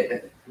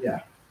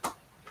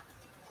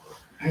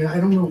 I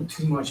don't know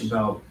too much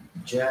about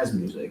jazz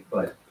music,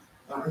 but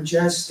are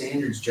jazz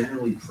standards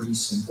generally pretty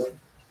simple?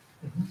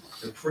 Mm-hmm.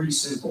 They're pretty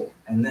simple,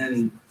 and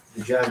then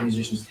the jazz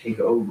musicians take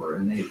over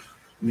and they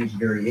make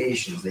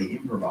variations, they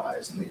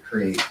improvise, and they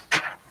create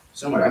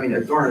so much.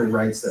 Adorno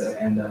writes that,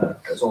 and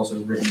has also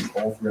written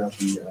all throughout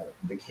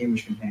the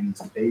Cambridge Companion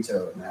to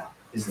Beethoven, that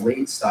his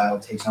late style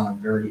takes on a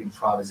very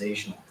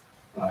improvisational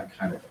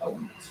kind of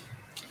element.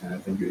 And I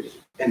think,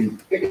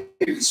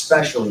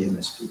 especially in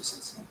this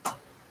piece,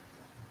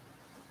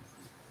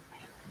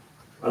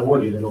 I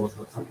warn you, they're always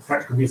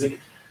practical music.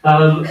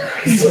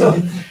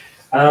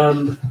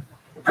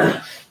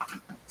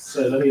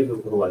 So let me give it a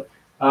little way.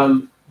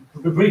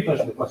 The brief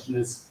version of the question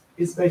is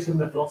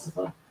Beethoven a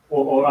philosopher?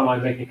 Or am I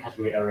making a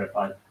category error if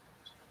I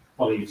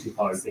follow you too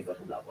far and think of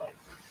it that way?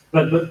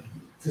 But to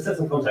set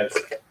some context,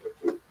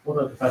 one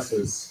of the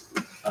professors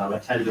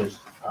attended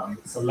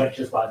some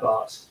lectures by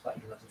Barthes back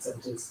in the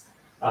 1970s.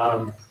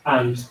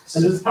 And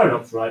there's a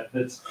paradox, right,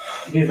 that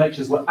these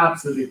lectures were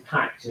absolutely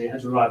packed, and you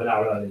had to arrive an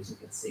hour early to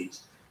get a seat.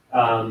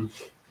 An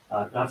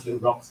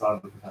absolute rock star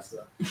of a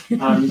professor.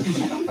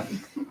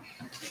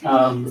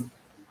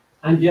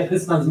 And yet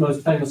this man's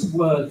most famous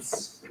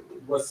words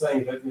were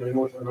saying that, in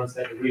order to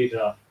understand the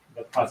reader,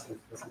 the price of the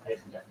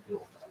presentation definitely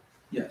author.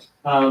 Yes.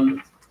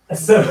 And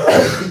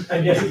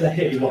yet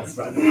here he was,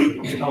 right?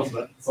 The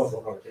ultimate social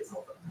authority is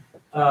author.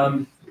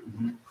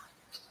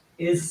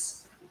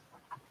 Is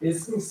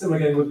something similar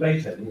going with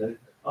Beethoven?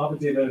 Are the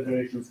Diabelli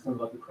variations kind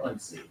of like a crime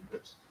scene?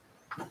 That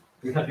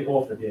we had the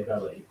author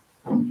Diabelli,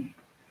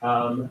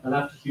 and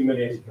after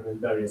humiliating him in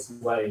various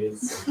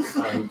ways,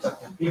 and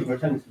even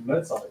pretending to be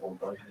Mozart at one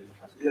point.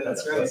 Yeah,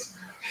 that's right.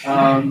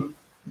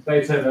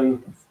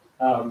 Beethoven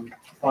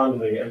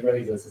finally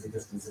erases his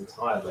existence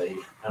entirely,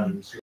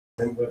 and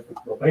with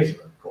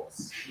Beethoven, of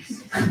course.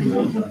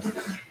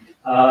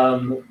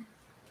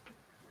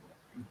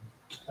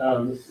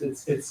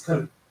 It's kind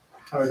of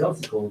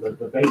paradoxical that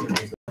the Beethoven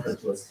is referred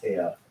to us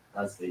here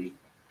as the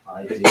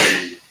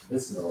ideal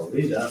listener or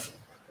reader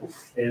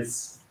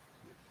is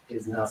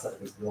now set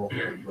as the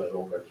author, and we're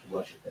all ready to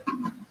worship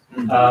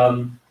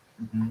him.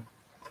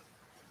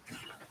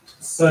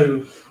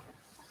 So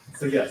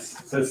yes.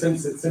 So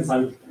since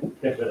I'm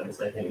getting at a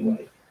mistake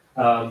anyway,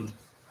 how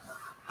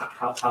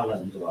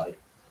then do I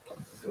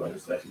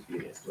respect his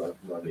genius? Do I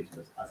read him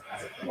as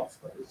a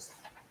philosopher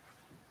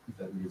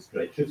who's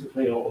great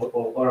critically,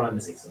 or am I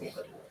missing something?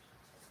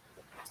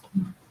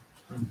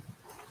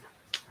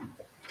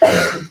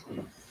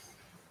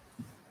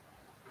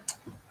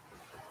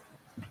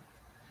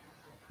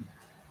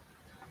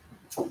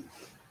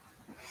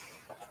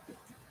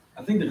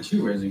 I think there are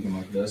two ways you can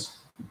look at this.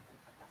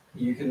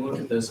 You can look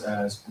at this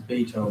as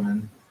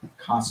Beethoven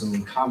constantly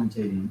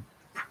commentating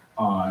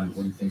on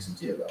what he thinks of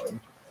Diabelli.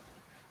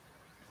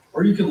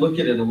 Or you can look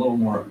at it a little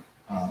more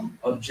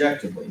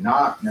objectively,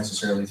 not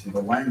necessarily through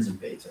the lens of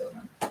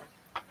Beethoven,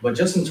 but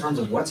just in terms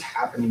of what's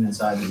happening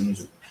inside the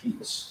musical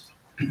piece.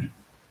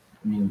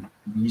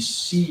 We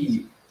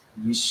see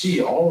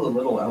all the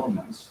little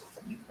elements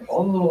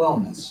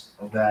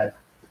of that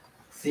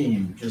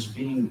theme just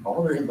being,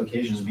 all their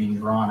implications being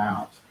drawn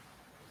out.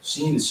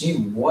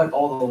 Seeing what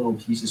all the little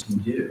pieces can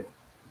do,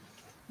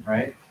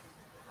 right?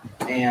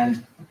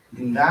 And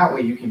in that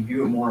way, you can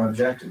view it more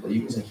objectively.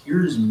 You can say,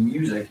 here's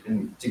music,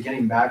 and to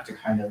getting back to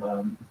kind of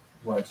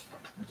what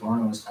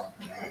Adorno was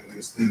talking about,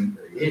 this theme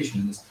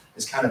variation,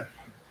 is kind of,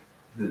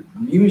 the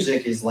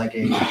music is like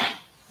in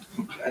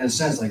a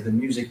sense, like the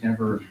music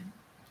never,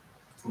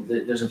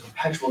 there's a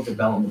perpetual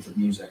development of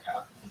music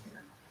happening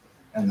here,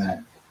 and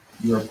that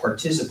you're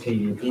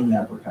participating in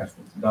that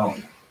perpetual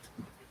development.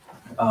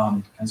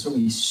 And so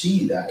we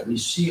see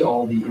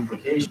all the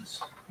implications,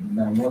 the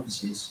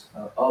metamorphoses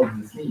of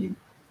the theme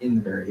in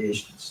the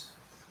variations.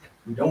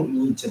 We don't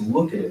need to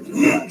look at it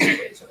through the lens of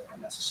Beethoven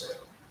necessarily.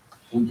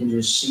 We can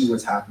just see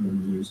what's happening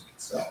in the music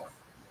itself.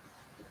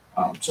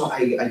 So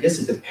I guess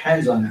it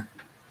depends on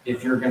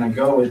if you're going to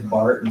go with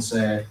Barthes and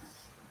say,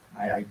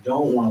 I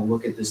don't want to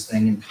look at this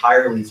thing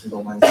entirely through the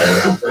lens of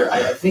the author.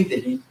 I think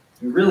that he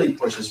really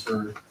pushes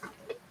for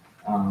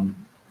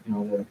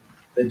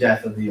the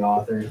death of the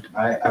author.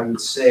 I would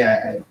say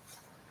I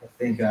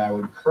think I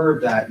would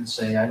curb that and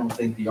say I don't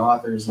think the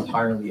author is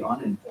entirely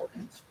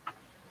unimportant.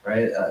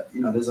 Right?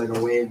 There's like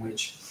a way in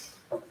which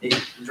they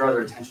draw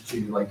their attention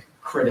to like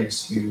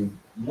critics who,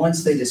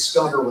 once they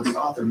discover what the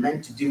author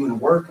meant to do in a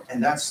work,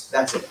 and that's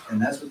it,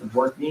 and that's what the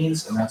work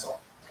means, and that's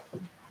all.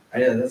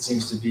 Right? That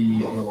seems to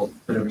be a little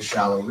bit of a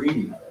shallow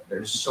reading of it.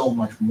 There's so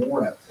much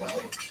more at play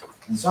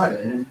inside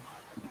it, and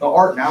the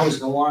art now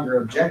is no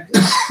longer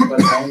objective, but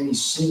only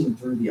seen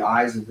through the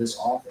eyes of this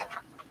author.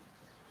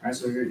 Right?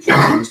 So you're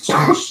trying to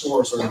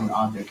restore sort of an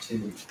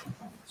objectivity.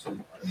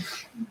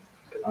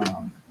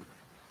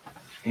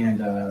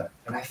 And I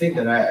think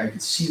that I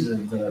could see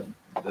the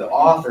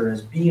author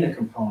as being a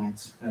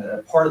component,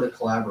 a part of the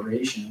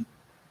collaboration,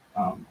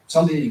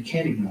 something that you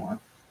can't ignore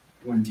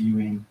when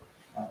viewing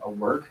a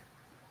work,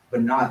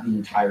 but not the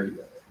entirety of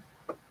it.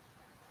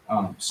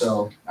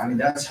 So, I mean,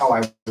 that's how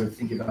I would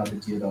think about the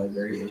Diabelli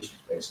variations,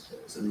 basically.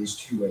 So these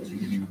two ways. You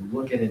can either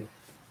look at it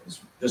as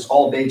just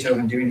all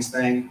Beethoven doing his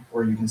thing,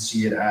 or you can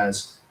see it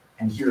as,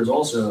 and here's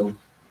also,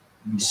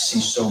 we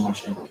see so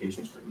much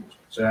implications for music.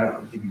 So I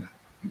don't think you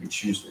could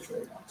choose which way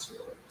you want to see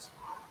it.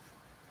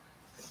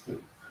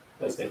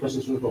 Let's take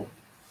questions from the floor.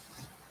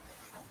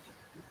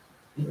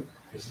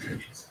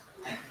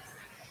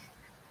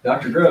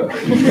 Dr. Grove.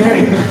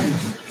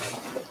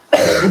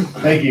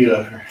 Thank you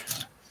for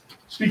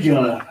speaking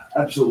on an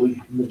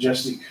absolutely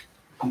majestic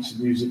piece of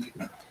music.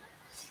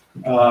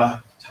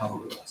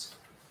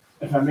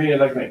 If I may, I'd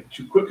like to make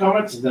 2 quick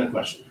comments and then a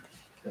question.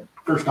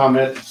 First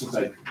comment, since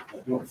I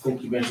don't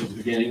think you mentioned at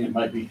the beginning, it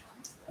might be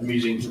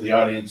amusing to the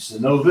audience to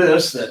know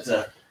this,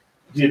 that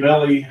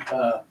Diabelli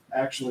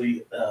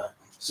actually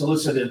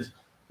solicited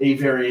a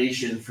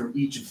variation from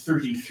each of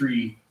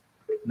 33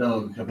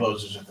 known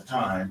composers at the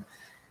time.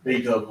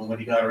 Beethoven, when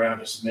he got around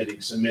to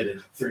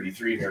submitted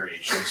 33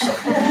 variations. So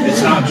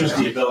it's not just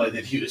Diabelli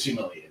that he was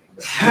humiliating.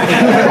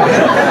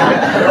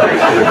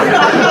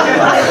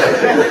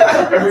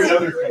 Every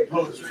other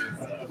composer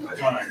of the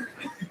time.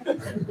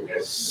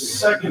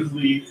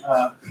 Secondly,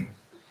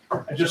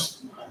 I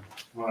just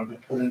want to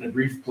put in a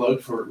brief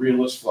plug for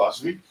realist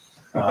philosophy.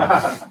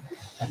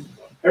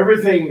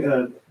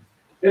 Everything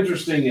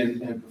interesting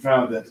and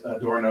profound that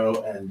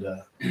Adorno and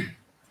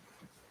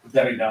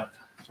Derrida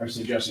are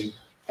suggesting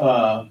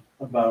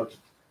about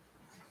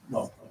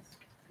the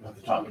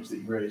topics that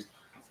you raised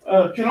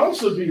can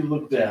also be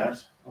looked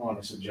at, I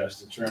want to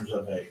suggest, in terms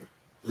of a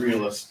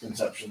realist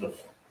conception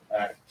of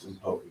act and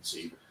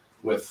potency,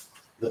 with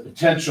the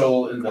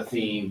potential in the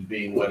theme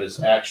being what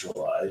is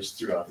actualized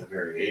throughout the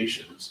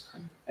variations.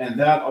 And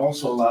that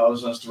also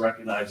allows us to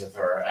recognize that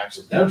there are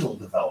accidental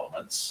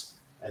developments,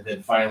 and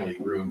then finally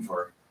room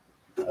for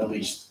at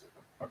least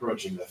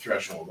approaching the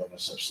threshold of a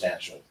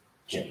substantial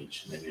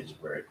change in the music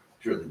where it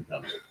truly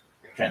becomes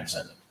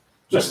transcendent.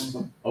 Just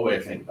a way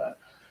of thinking about it.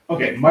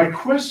 Okay, my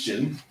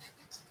question,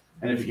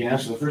 and if you can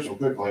answer the first one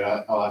quickly,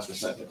 I'll ask the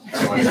second.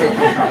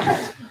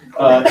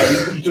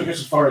 You took us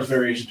as far as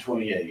variation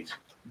 28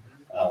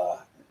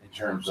 in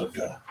terms of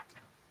the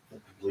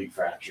complete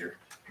fracture.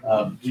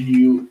 Do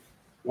you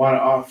want to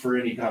offer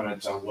any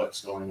comments on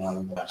what's going on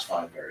in the last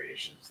 5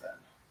 variations then?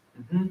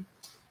 Mm-hmm.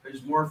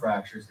 There's more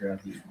fractures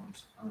throughout these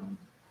ones.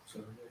 So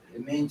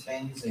it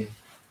maintains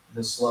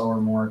the slower,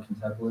 more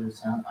contemplative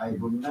sound. I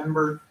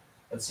remember,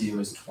 let's see, it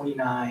was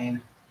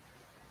 29,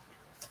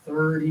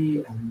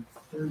 30, and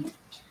 32,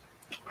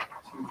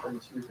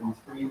 32,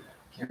 33.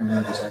 Can't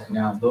remember exactly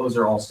now. Those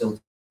are all still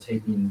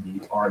taking the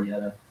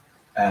arietta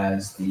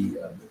as the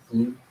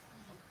theme,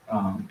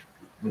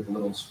 with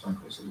little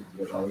sprinkles of the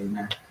Diabelli in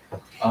there.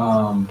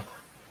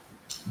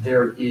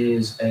 There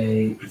is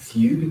a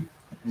fugue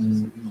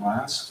in the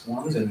last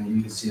ones, and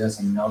you can see that's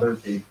another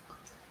big,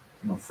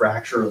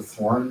 fracture of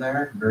form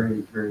there,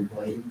 very, very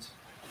blatant.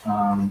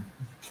 I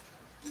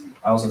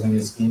also think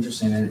it's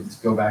interesting to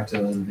go back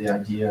to the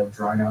idea of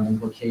drawing out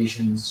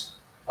implications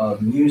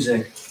of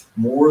music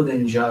more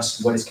than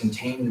just what is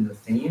contained in the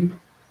theme.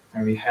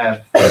 And we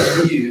have a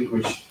fugue,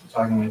 which I'm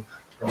talking with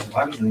Professor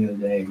Hutchinson the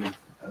other day, we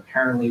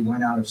apparently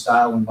went out of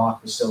style when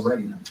Bach was still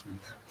writing them.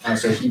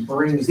 So he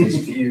brings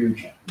this fugue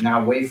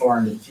now way far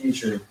into the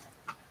future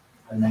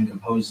and then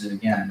composes it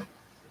again.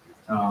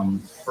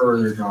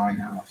 further drawing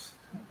out,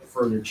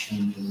 further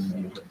changing the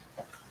music.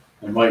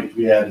 It might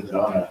be added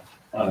that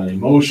on an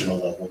emotional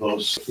level,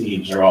 those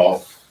themes are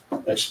all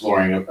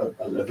exploring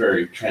a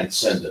very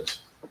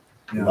transcendent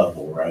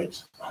level,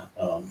 right?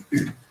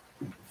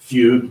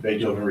 Fugue,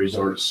 Beethoven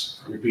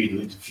resorts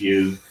repeatedly to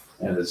fugue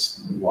and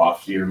his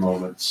loftier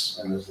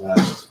moments and his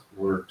last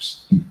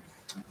works,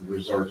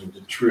 resorting to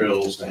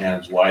trills, to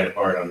hands wide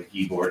apart on the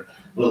keyboard,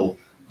 little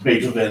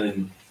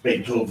Beethovenisms,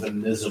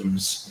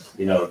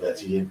 that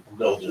he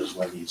indulges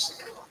when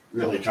he's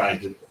really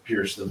trying to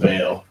pierce the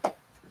veil.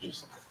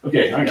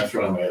 Okay, I'm gonna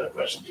throw in my other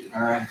question to you.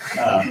 All right.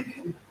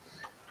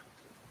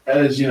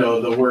 As you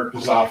know, the work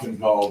is often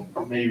called,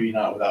 maybe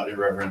not without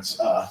irreverence,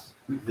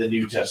 the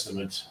New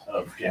Testament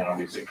of piano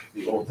music,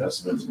 the Old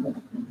Testament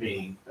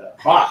being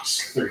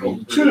Bach's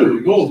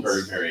 32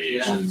 Goldberg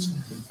variations.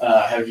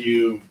 Have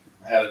you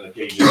had an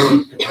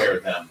occasion to compare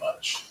them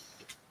much?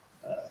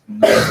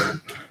 I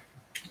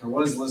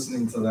was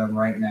listening to them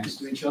right next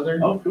to each other.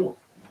 Oh, cool.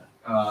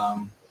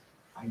 I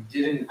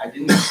didn't have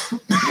the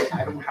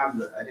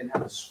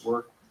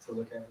score to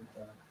look at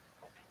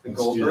the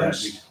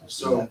Goldbergs.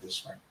 So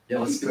yeah,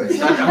 let's do it.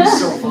 That was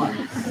so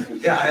fun.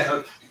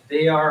 Yeah,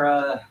 they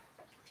are.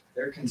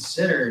 They're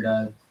considered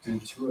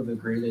two of the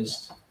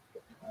greatest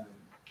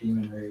theme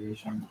and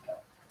variation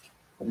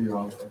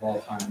of all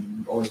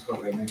time. Always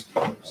put right next to each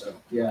other. So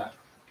yeah,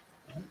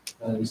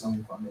 that'd be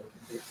something fun to look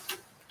into.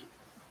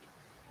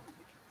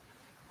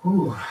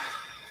 Whew.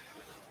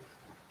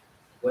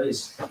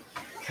 Please.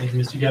 Thank you,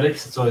 Mr.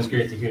 Gedicks. It's always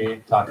great to hear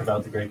you talk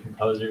about the great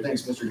composers.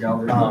 Thanks, Mr.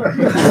 Gallery.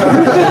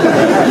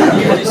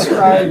 You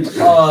described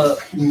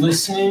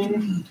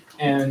listening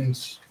and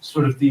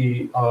sort of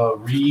the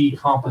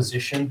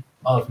recomposition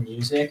of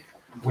music,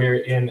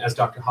 wherein, as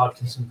Dr.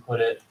 Hodgkinson put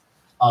it,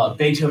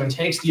 Beethoven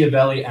takes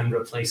Diabelli and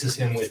replaces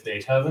him with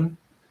Beethoven.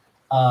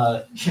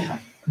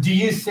 Do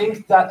you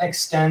think that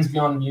extends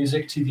beyond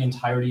music to the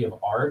entirety of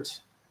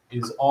art?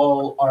 Is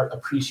all art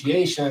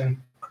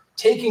appreciation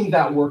taking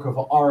that work of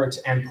art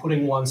and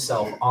putting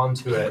oneself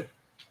onto it,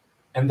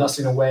 and thus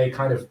in a way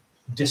kind of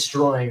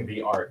destroying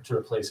the art to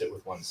replace it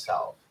with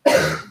oneself?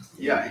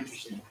 Yeah,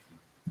 interesting.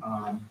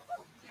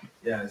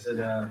 Is it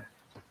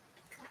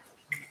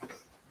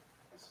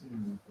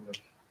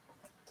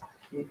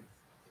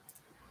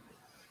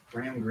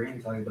Graham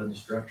Greene talking about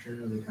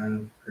destruction of the kind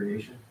of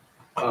creation?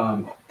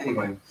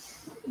 Anyway,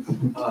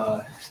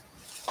 I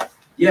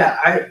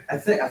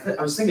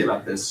was thinking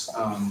about this.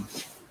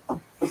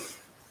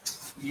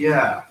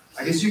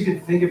 I guess you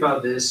could think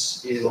about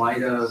this in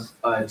light of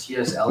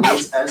T.S.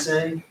 Eliot's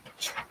essay,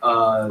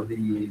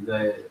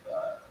 the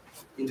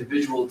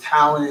individual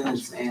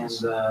talent and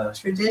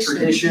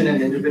tradition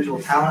and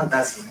individual talent.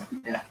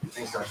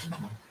 Thanks, Dr.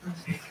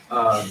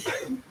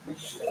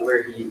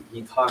 Where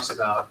he talks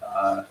about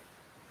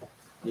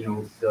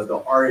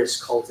the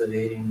artist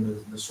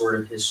cultivating the sort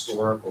of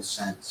historical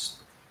sense.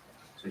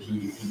 So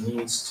he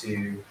needs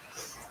to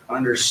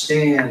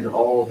understand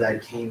all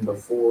that came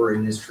before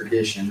in this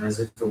tradition as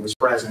if it was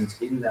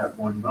present in that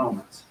one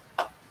moment.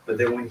 But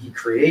then when he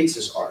creates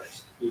his art,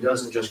 he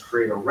doesn't just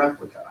create a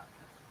replica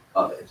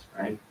of it,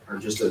 right? Or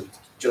just a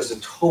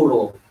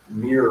total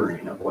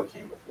mirroring of what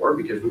came before,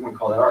 because we wouldn't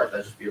call that art,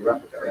 that'd just be a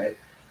replica, right?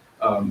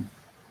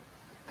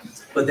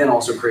 But then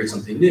also create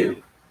something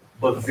new,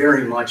 but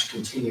very much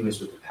continuous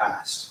with the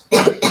past,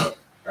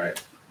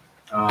 right?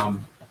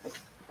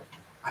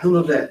 I don't know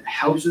if that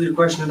helps with your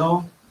question at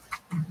all.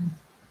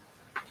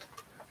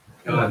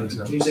 Can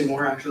you say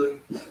more, actually?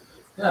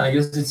 Yeah, I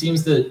guess it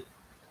seems that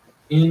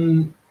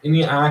in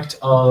the act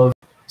of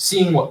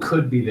seeing what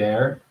could be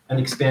there and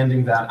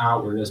expanding that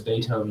outward, as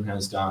Beethoven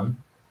has done,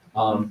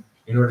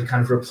 in order to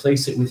kind of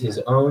replace it with his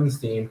own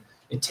theme,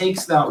 it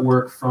takes that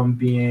work from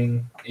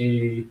being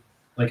an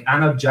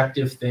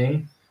objective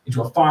thing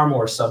into a far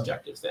more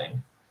subjective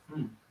thing.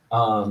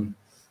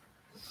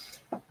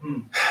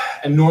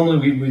 And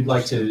normally we'd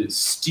like to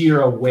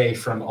steer away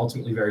from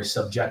ultimately very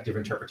subjective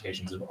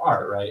interpretations of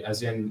art, right?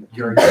 As in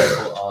your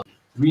example of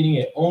reading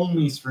it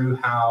only through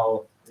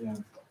how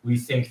we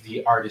think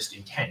the artist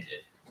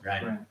intended,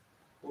 right?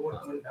 Well,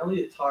 when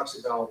Eliot talks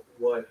about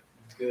what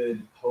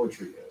good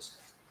poetry is,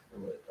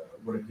 or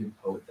what a good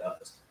poet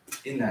does,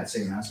 in that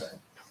same essay,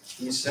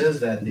 he says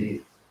that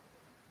the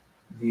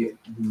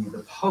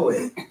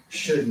poet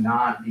should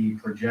not be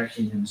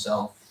projecting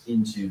himself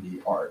into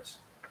the art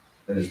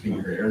that is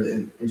being created, or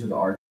into the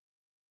art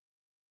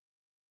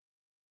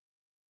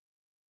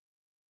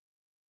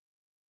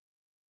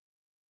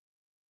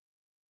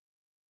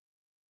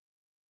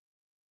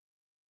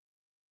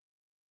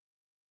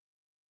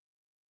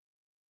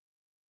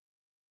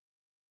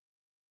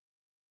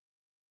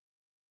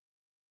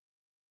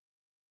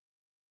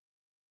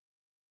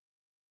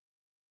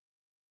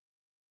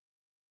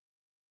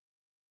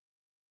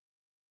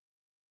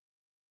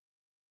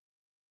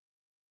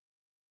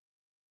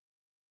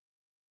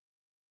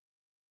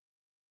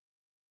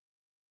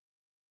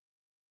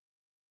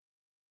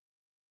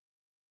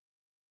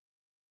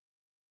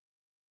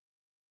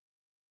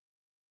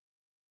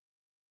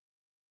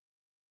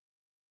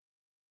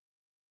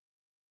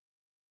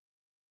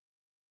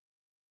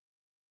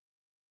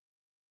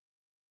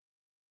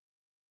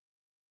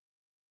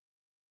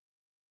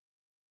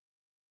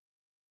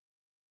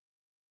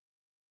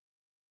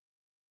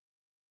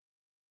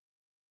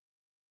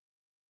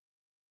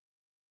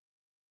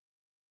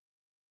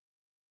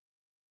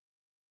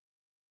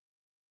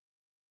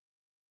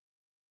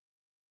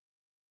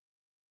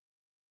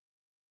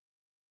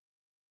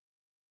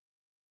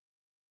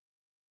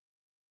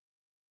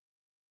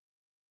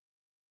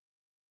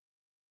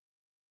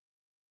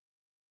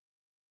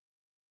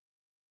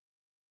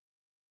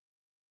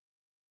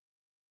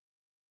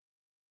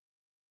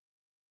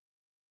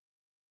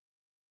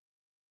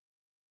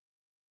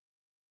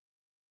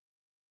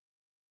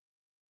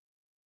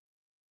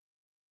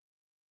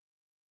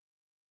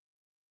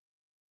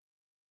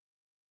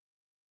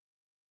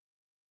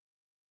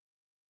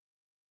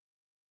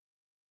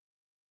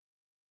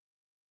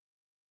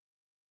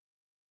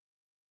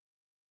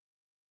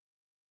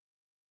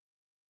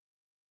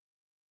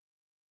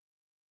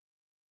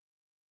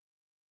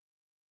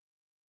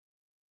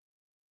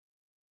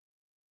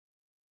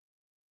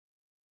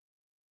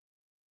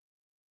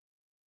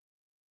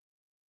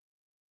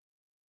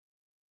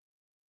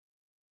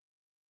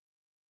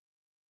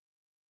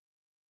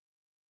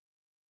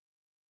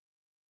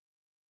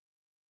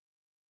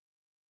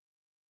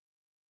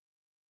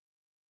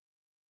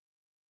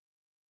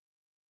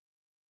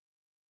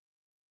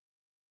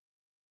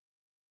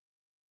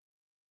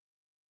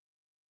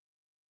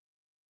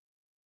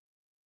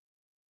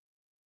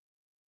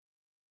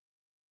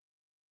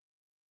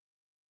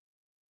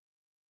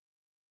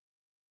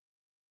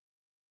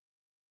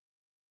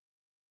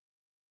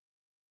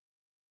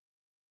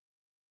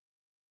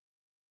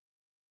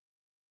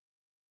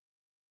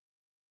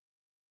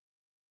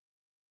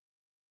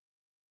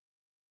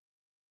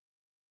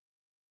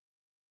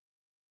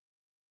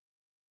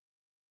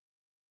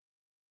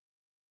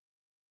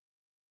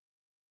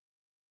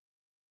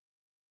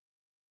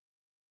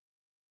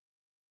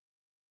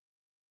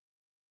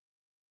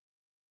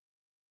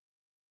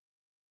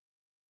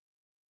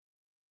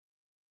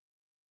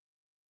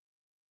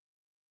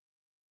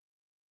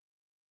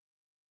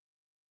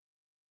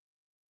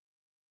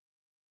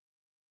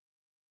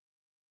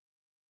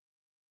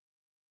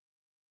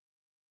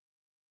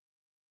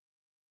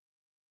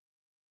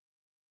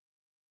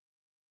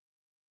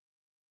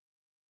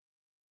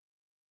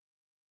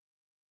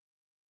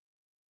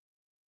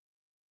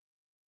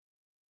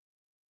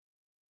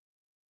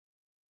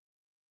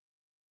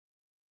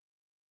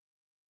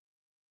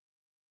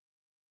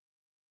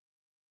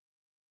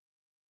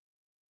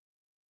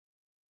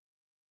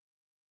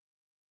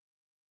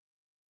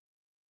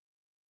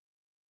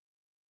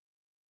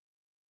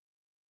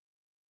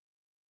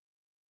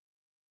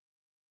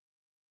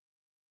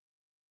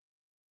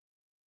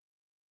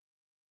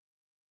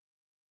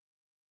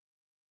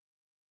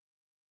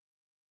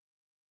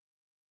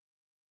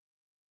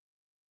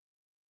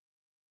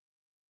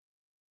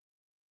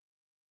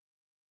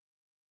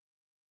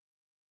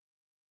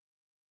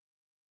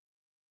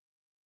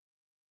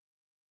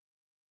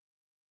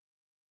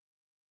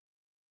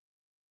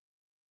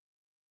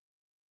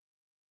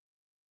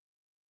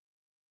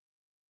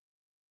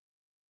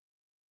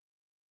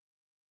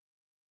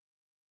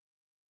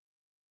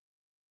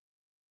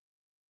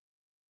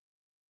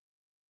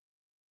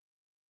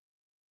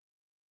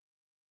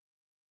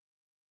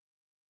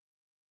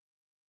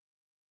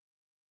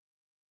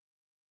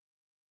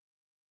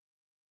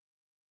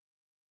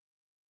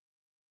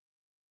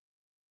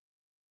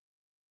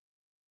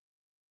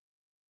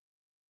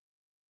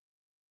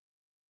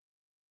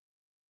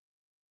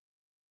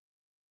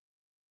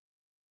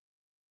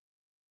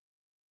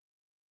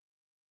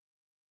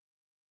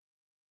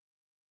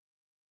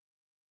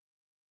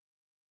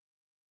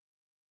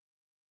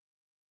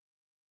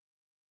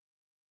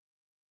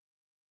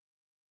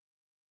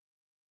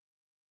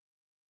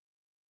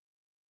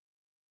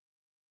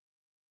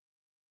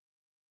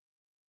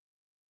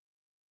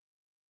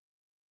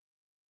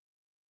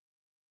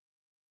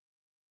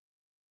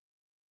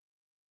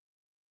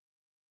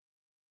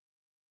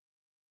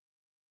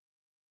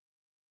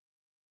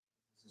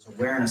this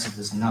awareness of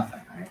this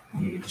nothing, right?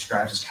 He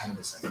describes as kind of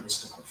this like,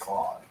 mystical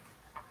fog.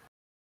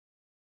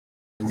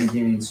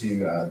 Beginning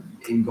to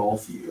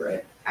engulf you,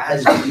 right?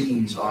 As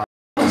beings are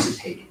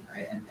dissipating,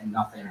 right? And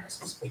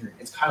nothingness is appearing.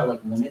 It's kind of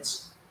like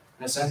limits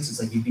in a sense.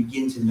 It's like you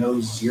begin to know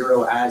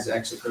zero as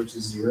x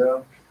approaches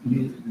zero.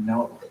 You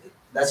know,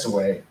 that's the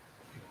way.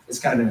 It's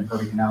kind of an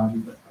imperfect analogy,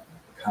 but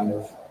kind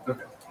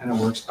of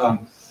works.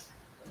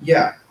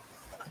 Yeah.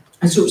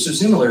 And so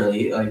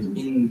similarly, like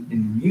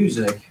in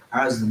music,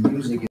 as the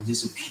music is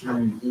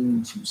disappearing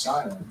into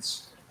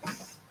silence,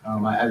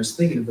 I was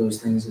thinking of those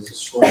things as a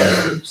sort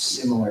of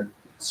similar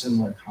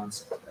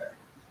concept there.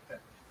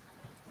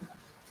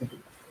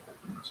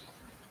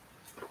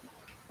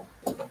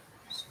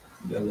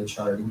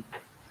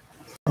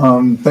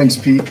 Thanks,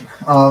 Pete.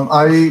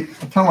 I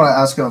kind of want to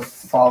ask a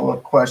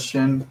follow-up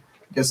question,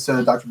 I guess,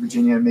 to Dr.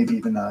 Virginia, and maybe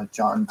even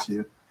John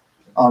too.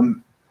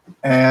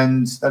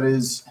 And that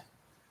is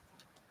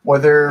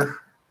whether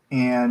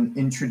an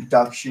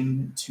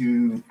introduction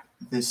to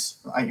this,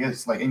 I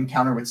guess, like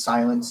encounter with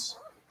silence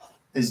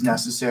is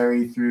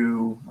necessary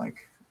through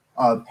like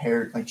a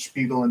pair like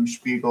Spiegel and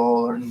Spiegel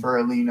or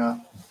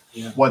Furlina,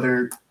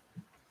 whether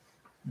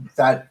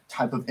that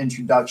type of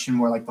introduction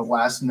where like the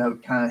last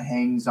note kind of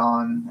hangs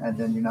on and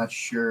then you're not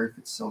sure if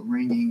it's still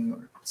ringing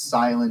or it's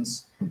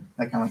silence,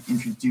 that kind of like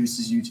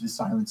introduces you to the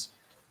silence.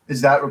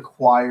 Is that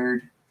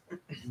required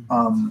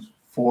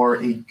for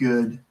a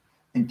good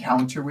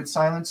encounter with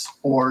silence,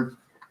 or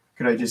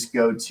could I just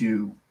go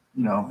to,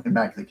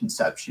 Immaculate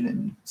Conception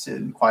and sit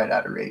in quiet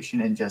adoration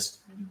and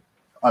just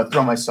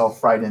throw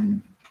myself right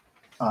in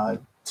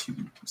to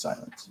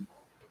silence?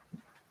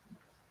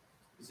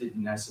 Is it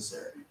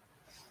necessary?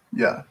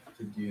 Yeah.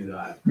 To do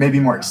that. Maybe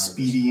more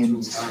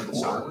expedient.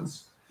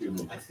 Silence.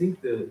 I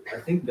think the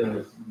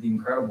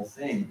incredible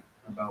thing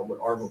about what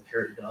Arvo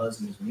Pärt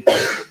does in his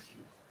music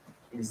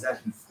is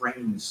that he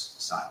frames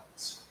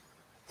silence.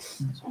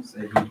 So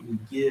he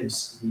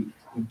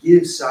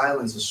gives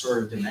silence a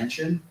sort of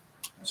dimension,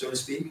 so to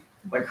speak,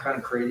 by kind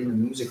of creating the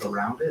music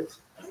around it.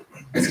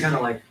 It's kind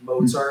of like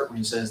Mozart when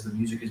he says the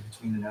music is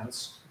between the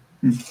notes,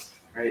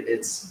 right?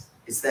 It's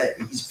that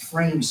he's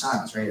framed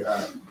silence, right?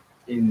 At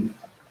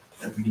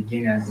the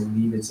beginning, I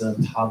believe it's a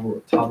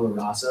tabla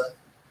rasa,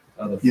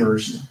 the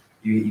first.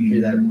 You hear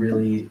that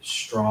really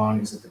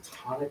strong. Is it the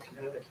tonic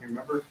note? I can't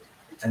remember.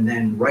 And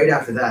then right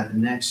after that, the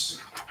next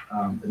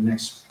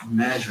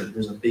measure,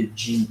 there's a big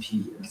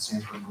GP, and it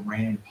stands for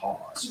grand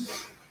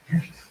pause.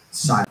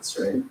 Silence,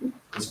 right?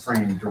 Is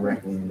framed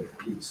directly into the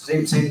piece.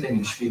 Same thing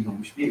in Spiegel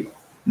and Spiegel.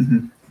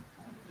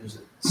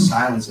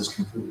 Silence is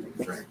completely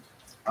framed.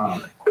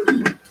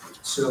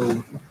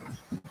 So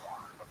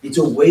it's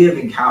a way of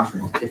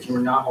encountering it if you're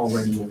not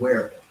already aware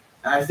of it.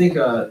 And I think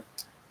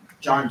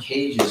John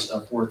Cage's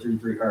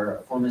 4:33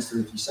 or 4 minutes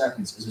 33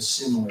 seconds is a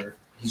similar.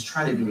 He's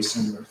trying to do a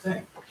similar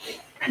thing.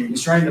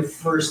 He's trying to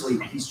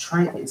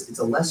it's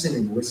a lesson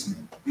in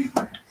listening. He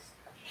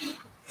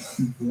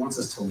wants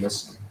us to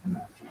listen in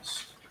that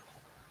piece.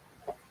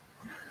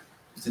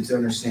 To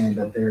understand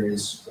that there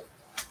is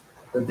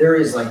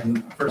like,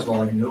 first of all,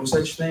 like no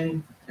such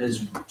thing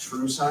as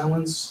true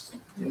silence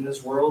in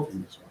this world.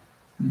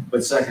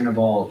 But second of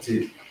all,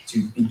 to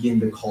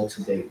begin to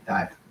cultivate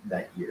that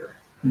ear.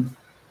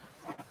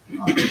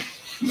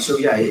 So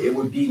yeah, it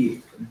would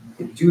be,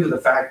 due to the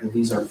fact that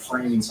these are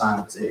framing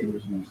silence, it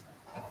would be,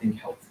 I think,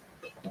 helpful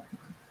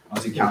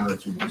to counter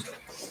it through music.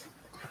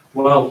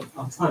 Well,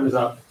 our time is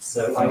up,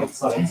 so I get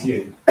silence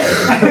you.